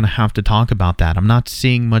drones, and we're going to have to talk about that. I'm not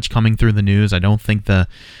seeing much coming through the news. I don't think the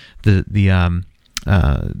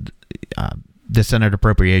Senate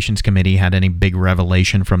Appropriations Committee had any big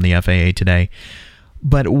revelation from the FAA today.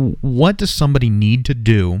 But what does somebody need to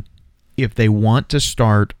do if they want to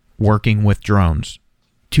start working with drones?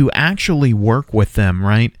 To actually work with them,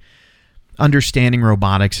 right? Understanding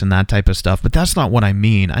robotics and that type of stuff, but that's not what I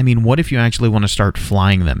mean. I mean, what if you actually want to start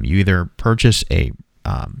flying them? You either purchase a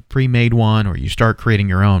pre-made one or you start creating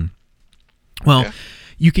your own. Well, yeah.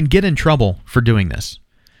 You can get in trouble for doing this.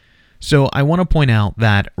 So I want to point out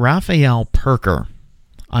that Rafael Perker,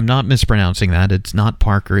 I'm not mispronouncing that, it's not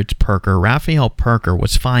Parker, it's Perker. Rafael Perker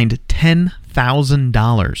was fined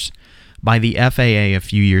 $10,000 by the FAA a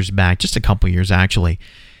few years back, just a couple years actually.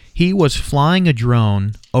 He was flying a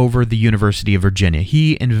drone over the University of Virginia.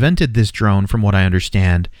 He invented this drone, from what I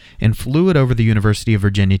understand, and flew it over the University of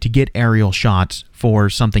Virginia to get aerial shots for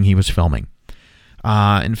something he was filming.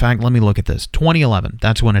 In fact, let me look at this. 2011.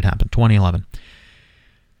 That's when it happened. 2011.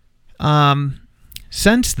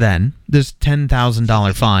 Since then, this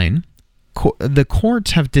 $10,000 fine, the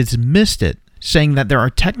courts have dismissed it, saying that there are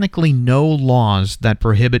technically no laws that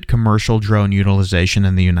prohibit commercial drone utilization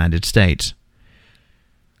in the United States.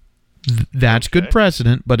 That's good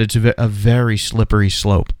precedent, but it's a very slippery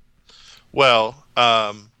slope. Well,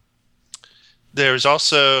 there's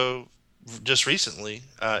also, just recently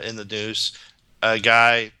in the news, a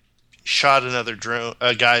guy shot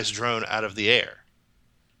a guy's drone out of the air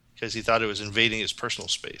because he thought it was invading his personal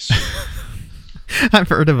space. I've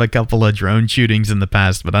heard of a couple of drone shootings in the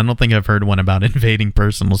past, but I don't think I've heard one about invading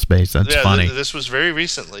personal space. That's funny. This was very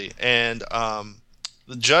recently, and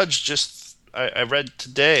the judge I read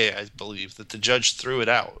today, I believe, that the judge threw it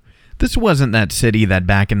out. This wasn't that city that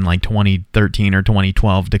back in like 2013 or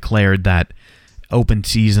 2012 declared that open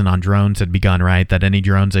season on drones had begun, right? That any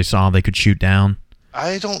drones they saw, they could shoot down?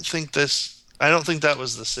 I don't think that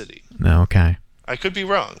was the city. No, okay. I could be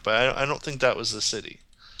wrong, but I don't think that was the city.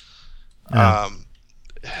 Oh.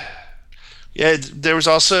 Yeah, there was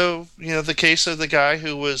also, the case of the guy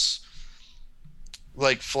who was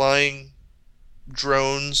like flying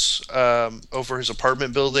drones over his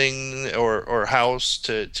apartment building or house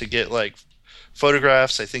to get like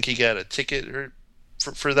photographs. I think he got a ticket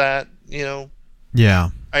for that, Yeah.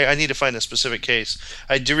 I need to find a specific case.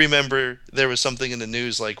 I do remember there was something in the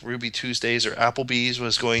news like Ruby Tuesdays or Applebee's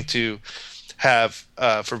was going to have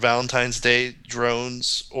for Valentine's Day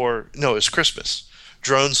drones, or no, it was Christmas,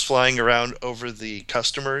 drones flying around over the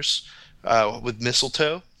customers with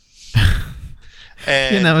mistletoe.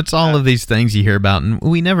 And, it's all of these things you hear about, and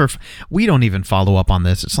we don't even follow up on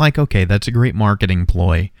this. It's like, okay, that's a great marketing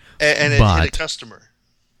ploy. And it hit a customer.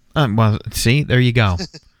 Well, see, there you go.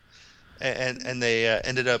 and they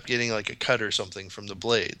ended up getting like a cut or something from the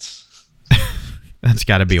blades. That's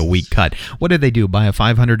got to be a weak cut. What did they do? Buy a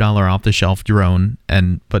 $500 off-the-shelf drone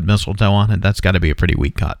and put mistletoe on it? That's got to be a pretty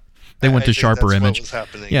weak cut. They went to Sharper Image.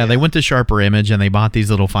 Yeah, they went to Sharper Image and they bought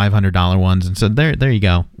these little $500 ones and said, "There you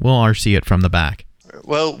go. We'll RC it from the back."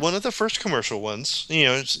 Well, one of the first commercial ones,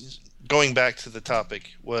 going back to the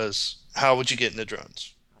topic, was how would you get into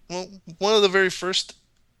drones? Well, one of the very first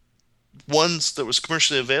ones that was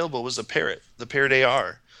commercially available was the Parrot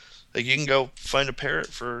AR. Like, you can go find a Parrot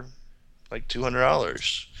for like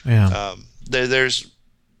 $200. Yeah. There's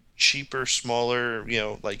cheaper, smaller,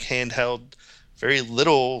 like handheld, very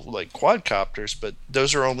little like quadcopters, but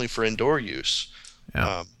those are only for indoor use.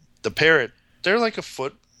 Yeah. The Parrot, they're like a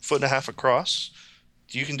foot and a half across.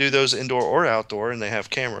 You can do those indoor or outdoor, and they have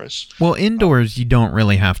cameras. Well, indoors you don't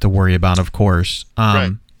really have to worry about, of course.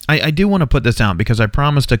 Right. I do want to put this out because I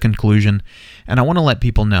promised a conclusion, and I want to let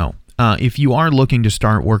people know. If you are looking to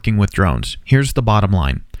start working with drones, here's the bottom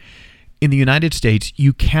line. In the United States,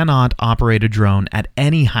 you cannot operate a drone at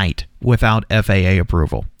any height without FAA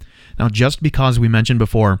approval. Now, just because we mentioned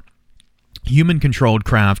before, human-controlled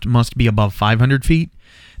craft must be above 500 feet,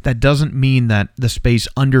 that doesn't mean that the space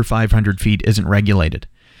under 500 feet isn't regulated.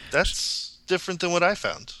 That's different than what I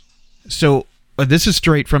found. So, this is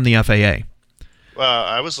straight from the FAA.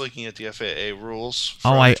 I was looking at the FAA rules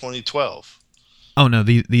from 2012. Oh, no,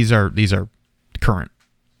 these are current.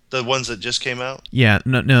 The ones that just came out? Yeah,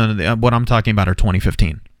 no, what I'm talking about are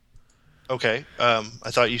 2015. Okay. I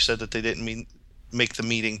thought you said that they didn't make the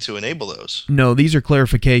meeting to enable those. No, these are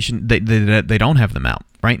clarification. They don't have them out,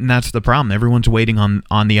 right? And that's the problem. Everyone's waiting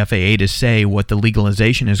on the FAA to say what the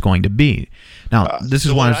legalization is going to be. Now, this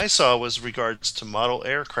is what I saw was regards to model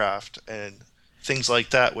aircraft and things like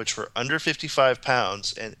that, which were under 55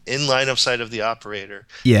 pounds and in line of sight of the operator.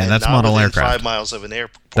 Yeah, that's model aircraft. 5 miles of an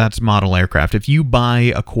airport. That's model aircraft. If you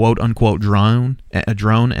buy a quote-unquote drone,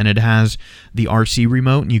 and it has the RC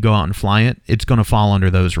remote and you go out and fly it, it's going to fall under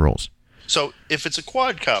those rules. So if it's a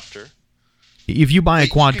quadcopter, if you buy a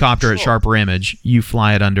quadcopter at Sharper Image, you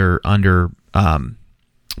fly it under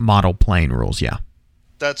model plane rules. Yeah,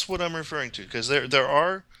 that's what I'm referring to, because there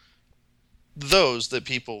are those that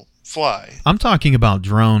people fly. I'm talking about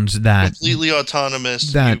drones that completely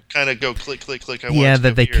autonomous. That you kind of go click, click, click.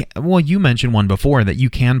 Well, you mentioned one before that you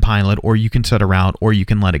can pilot, or you can set a route, or you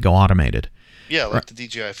can let it go automated. Yeah, like the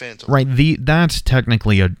DJI Phantom. Right. That's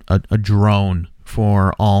technically a drone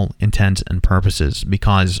for all intents and purposes,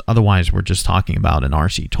 because otherwise we're just talking about an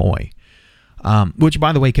RC toy, which,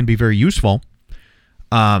 by the way, can be very useful.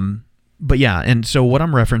 But yeah, and so what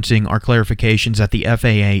I'm referencing are clarifications that the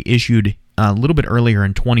FAA issued a little bit earlier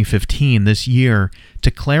in 2015, this year,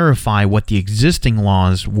 to clarify what the existing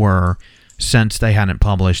laws were since they hadn't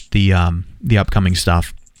published the upcoming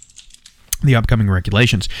stuff, the upcoming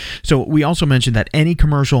regulations. So we also mentioned that any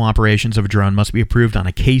commercial operations of a drone must be approved on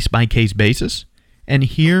a case-by-case basis. And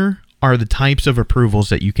here are the types of approvals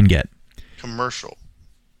that you can get. Commercial.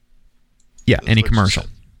 Yeah, any commercial.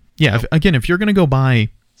 Yeah, if you're going to go buy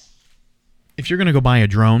a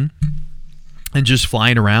drone and just fly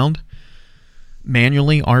it around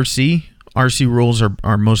manually, RC rules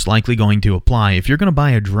are most likely going to apply. If you're going to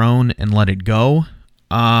buy a drone and let it go,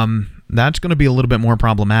 that's going to be a little bit more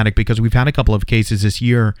problematic, because we've had a couple of cases this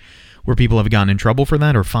year where people have gotten in trouble for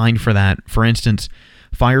that or fined for that. For instance,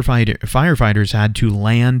 firefighters had to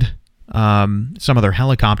land some of their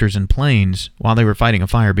helicopters and planes while they were fighting a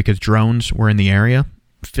fire because drones were in the area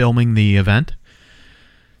filming the event.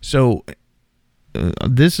 So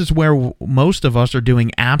this is where most of us are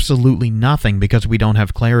doing absolutely nothing because we don't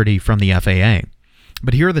have clarity from the FAA.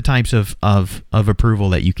 But here are the types of approval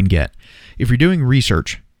that you can get. If you're doing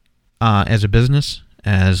research as a business,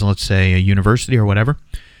 as let's say a university or whatever,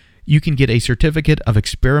 you can get a certificate of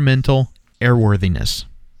experimental airworthiness.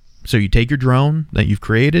 So you take your drone that you've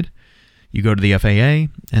created, you go to the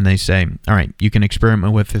FAA, and they say, all right, you can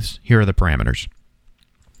experiment with this. Here are the parameters.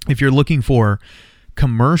 If you're looking for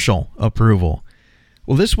commercial approval,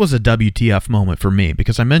 well, this was a WTF moment for me,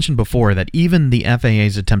 because I mentioned before that even the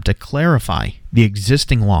FAA's attempt to clarify the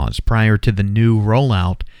existing laws prior to the new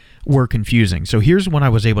rollout were confusing. So here's what I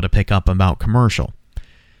was able to pick up about commercial.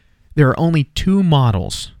 There are only 2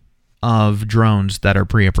 models of drones that are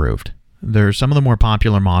pre-approved. There's some of the more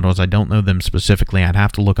popular models. I don't know them specifically. I'd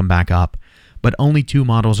have to look them back up. But only 2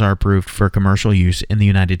 models are approved for commercial use in the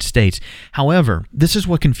United States. However, this is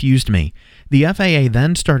what confused me. The FAA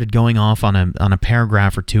then started going off on a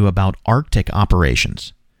paragraph or 2 about Arctic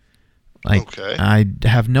operations. Okay. I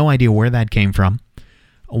have no idea where that came from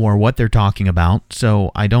or what they're talking about,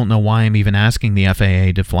 so I don't know why I'm even asking the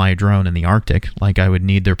FAA to fly a drone in the Arctic, like I would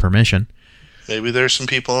need their permission. Maybe there's some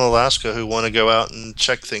people in Alaska who want to go out and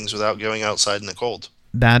check things without going outside in the cold.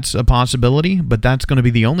 That's a possibility, but that's going to be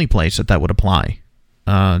the only place that would apply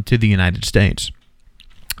to the United States.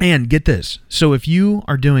 And get this. So if you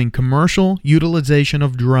are doing commercial utilization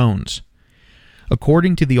of drones,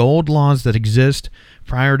 according to the old laws that exist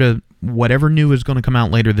prior to whatever new is going to come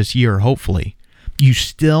out later this year, hopefully, you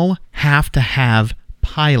still have to have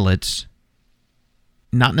pilots,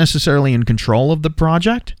 not necessarily in control of the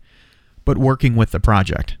project, but working with the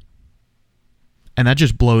project. And that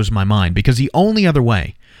just blows my mind, because the only other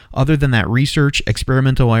way, other than that research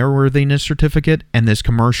experimental airworthiness certificate and this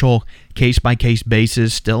commercial case-by-case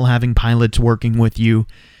basis, still having pilots working with you,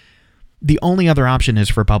 the only other option is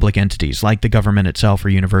for public entities like the government itself or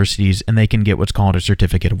universities, and they can get what's called a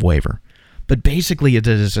certificate of waiver. But basically it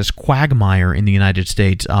is this quagmire in the United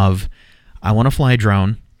States of, I want to fly a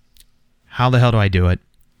drone, how the hell do I do it?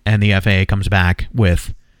 And the FAA comes back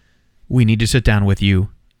with, we need to sit down with you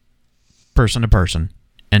person to person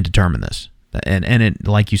and determine this. And it,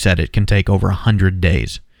 like you said, it can take over 100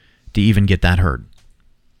 days to even get that heard.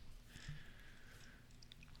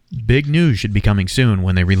 Big news should be coming soon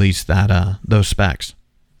when they release that those specs.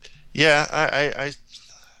 Yeah,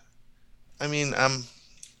 I mean,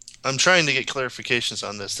 I'm trying to get clarifications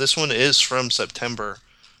on this. This one is from September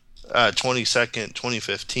 22nd,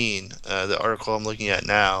 2015, the article I'm looking at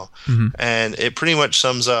now. Mm-hmm. And it pretty much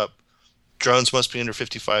sums up: drones must be under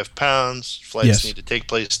 55 pounds. Flights need to take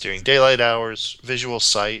place during daylight hours. Visual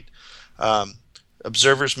sight.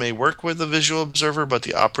 Observers may work with a visual observer, but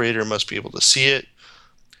the operator must be able to see it.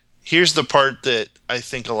 Here's the part that I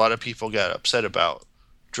think a lot of people got upset about.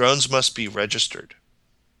 Drones must be registered,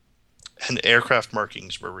 and aircraft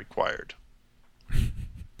markings were required.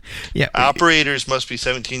 Yeah. Operators must be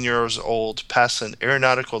 17 years old, pass an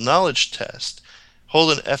aeronautical knowledge test,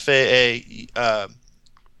 hold an FAA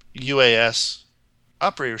UAS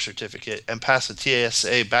operator certificate, and pass a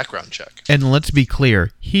TSA background check. And let's be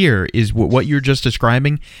clear, here is what you're just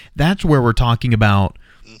describing. That's where we're talking about.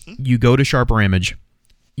 Mm-hmm. You go to Sharper Image,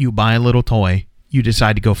 you buy a little toy, you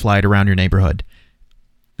decide to go fly it around your neighborhood.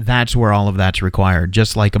 That's where all of that's required,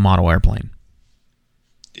 just like a model airplane.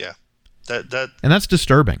 Yeah. And that's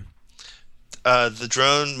disturbing. The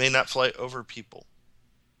drone may not fly over people,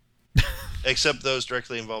 except those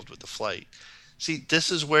directly involved with the flight. See, this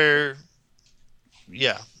is where,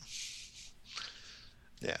 yeah.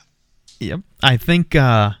 Yep. I think,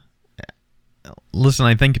 listen,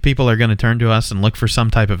 I think people are going to turn to us and look for some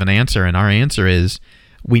type of an answer, and our answer is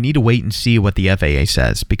we need to wait and see what the FAA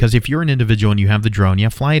says, because if you're an individual and you have the drone,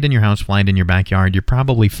 fly it in your house, fly it in your backyard, you're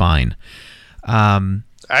probably fine.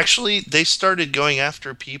 Actually, they started going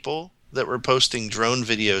after people that were posting drone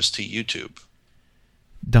videos to YouTube.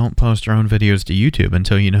 Don't post drone videos to YouTube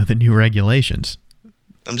until you know the new regulations.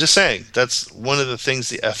 I'm just saying, that's one of the things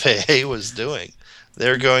the FAA was doing.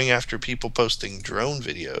 They're going after people posting drone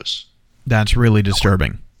videos. That's really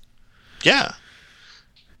disturbing. Yeah.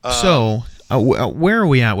 So, where are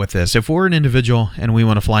we at with this? If we're an individual and we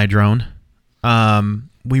want to fly a drone,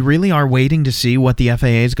 we really are waiting to see what the FAA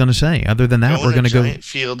is going to say. Other than that, we're going to go giant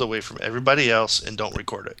field away from everybody else and don't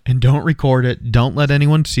record it. And don't record it. Don't let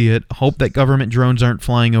anyone see it. Hope that government drones aren't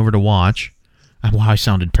flying over to watch. Wow, I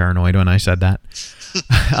sounded paranoid when I said that.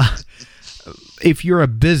 If you're a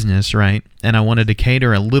business, right, and I wanted to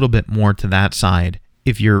cater a little bit more to that side,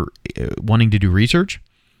 if you're wanting to do research,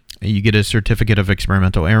 you get a certificate of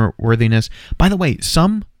experimental airworthiness. By the way,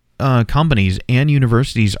 some companies and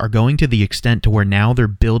universities are going to the extent to where now they're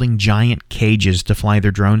building giant cages to fly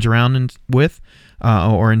their drones around with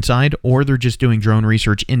or inside, or they're just doing drone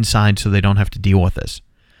research inside so they don't have to deal with this.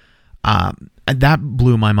 That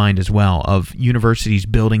blew my mind as well, of universities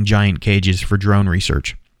building giant cages for drone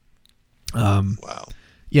research. Wow.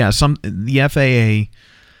 Yeah, the FAA,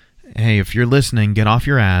 hey, if you're listening, get off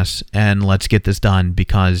your ass and let's get this done,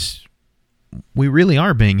 because we really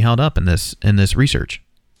are being held up in this research.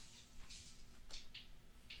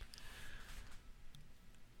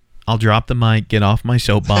 I'll drop the mic, get off my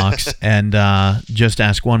soapbox, and just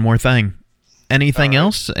ask one more thing. Anything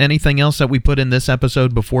else? Anything else that we put in this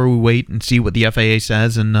episode before we wait and see what the FAA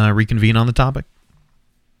says and reconvene on the topic?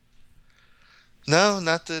 No,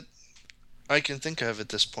 not that I can think of at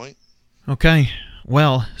this point. Okay.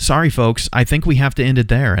 Well, sorry, folks. I think we have to end it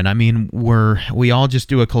there. And I mean, we all just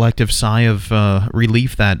do a collective sigh of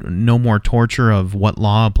relief that no more torture of what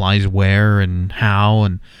law applies where and how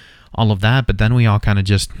and all of that. But then we all kind of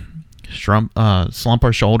just slump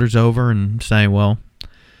our shoulders over and say, well,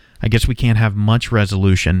 I guess we can't have much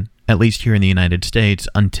resolution, at least here in the United States,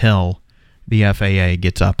 until the FAA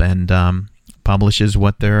gets up and publishes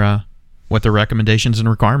what their recommendations and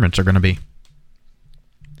requirements are going to be.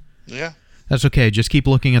 Yeah. That's okay. Just keep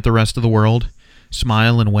looking at the rest of the world,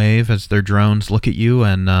 smile and wave as their drones look at you,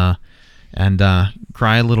 and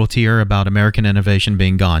cry a little tear about American innovation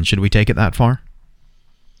being gone. Should we take it that far?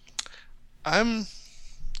 I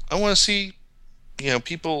want to see,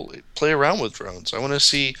 people play around with drones. I want to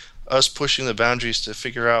see us pushing the boundaries to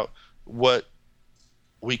figure out what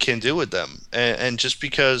we can do with them. And just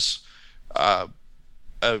because a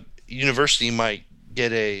university might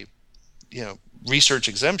get a, research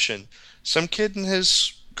exemption, some kid in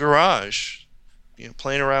his garage,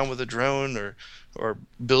 playing around with a drone or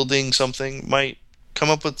building something might come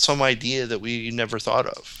up with some idea that we never thought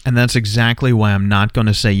of. And that's exactly why I'm not going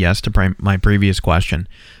to say yes to my previous question,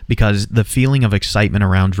 because the feeling of excitement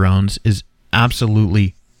around drones is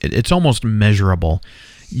absolutely, it's almost measurable.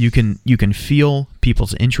 You can feel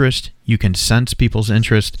people's interest. You can sense people's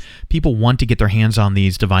interest. People want to get their hands on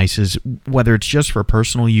these devices, whether it's just for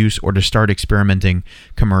personal use or to start experimenting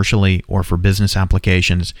commercially or for business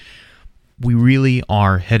applications. We really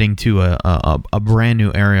are heading to a brand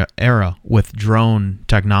new era with drone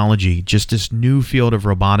technology, just this new field of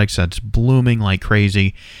robotics that's blooming like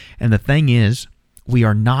crazy. And the thing is, we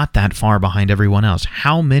are not that far behind everyone else.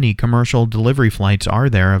 How many commercial delivery flights are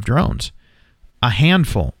there of drones? A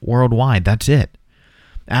handful worldwide. That's it.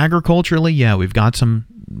 Agriculturally, yeah, we've got some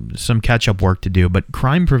catch-up work to do, but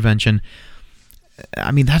crime prevention, I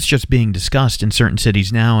mean, that's just being discussed in certain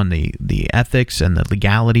cities now, and the ethics and the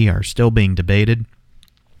legality are still being debated.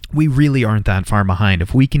 We really aren't that far behind.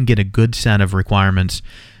 If we can get a good set of requirements,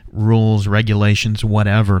 rules, regulations,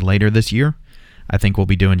 whatever, later this year, I think we'll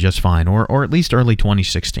be doing just fine, or at least early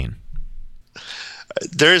 2016.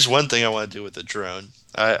 There is one thing I want to do with the drone.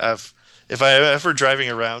 If I'm ever driving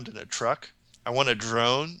around in a truck, I want a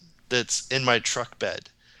drone that's in my truck bed.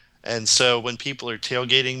 And so when people are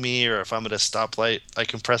tailgating me, or if I'm at a stoplight, I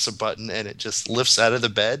can press a button and it just lifts out of the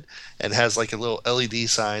bed and has like a little LED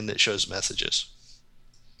sign that shows messages.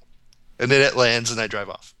 And then it lands and I drive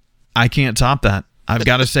off. I can't top that. I've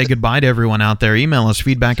got to say goodbye to everyone out there. Email us,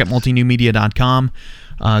 feedback@multinewmedia.com.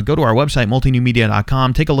 Go to our website,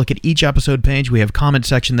 multinewmedia.com. Take a look at each episode page. We have a comment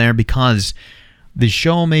section there, because the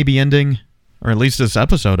show may be ending, or at least this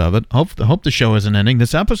episode of it. Hope the show isn't ending.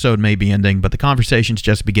 This episode may be ending, but the conversation's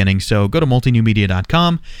just beginning. So go to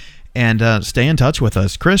multinewmedia.com and stay in touch with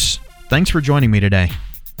us. Chris, thanks for joining me today.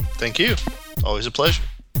 Thank you. Always a pleasure.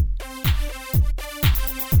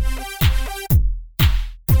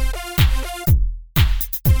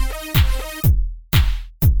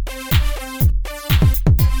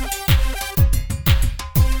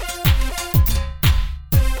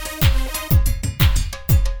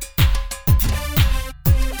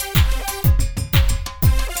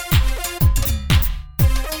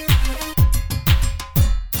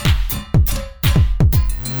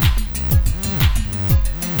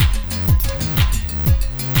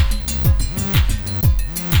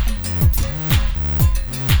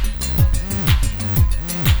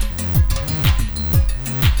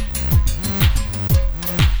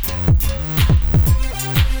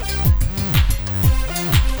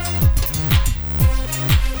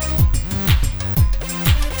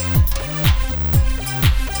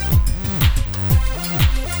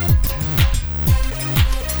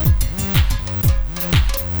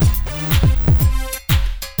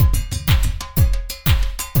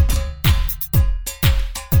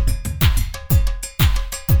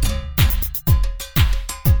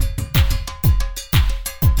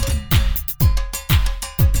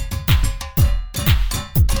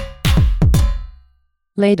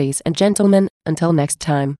 Ladies and gentlemen, until next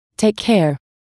time, take care.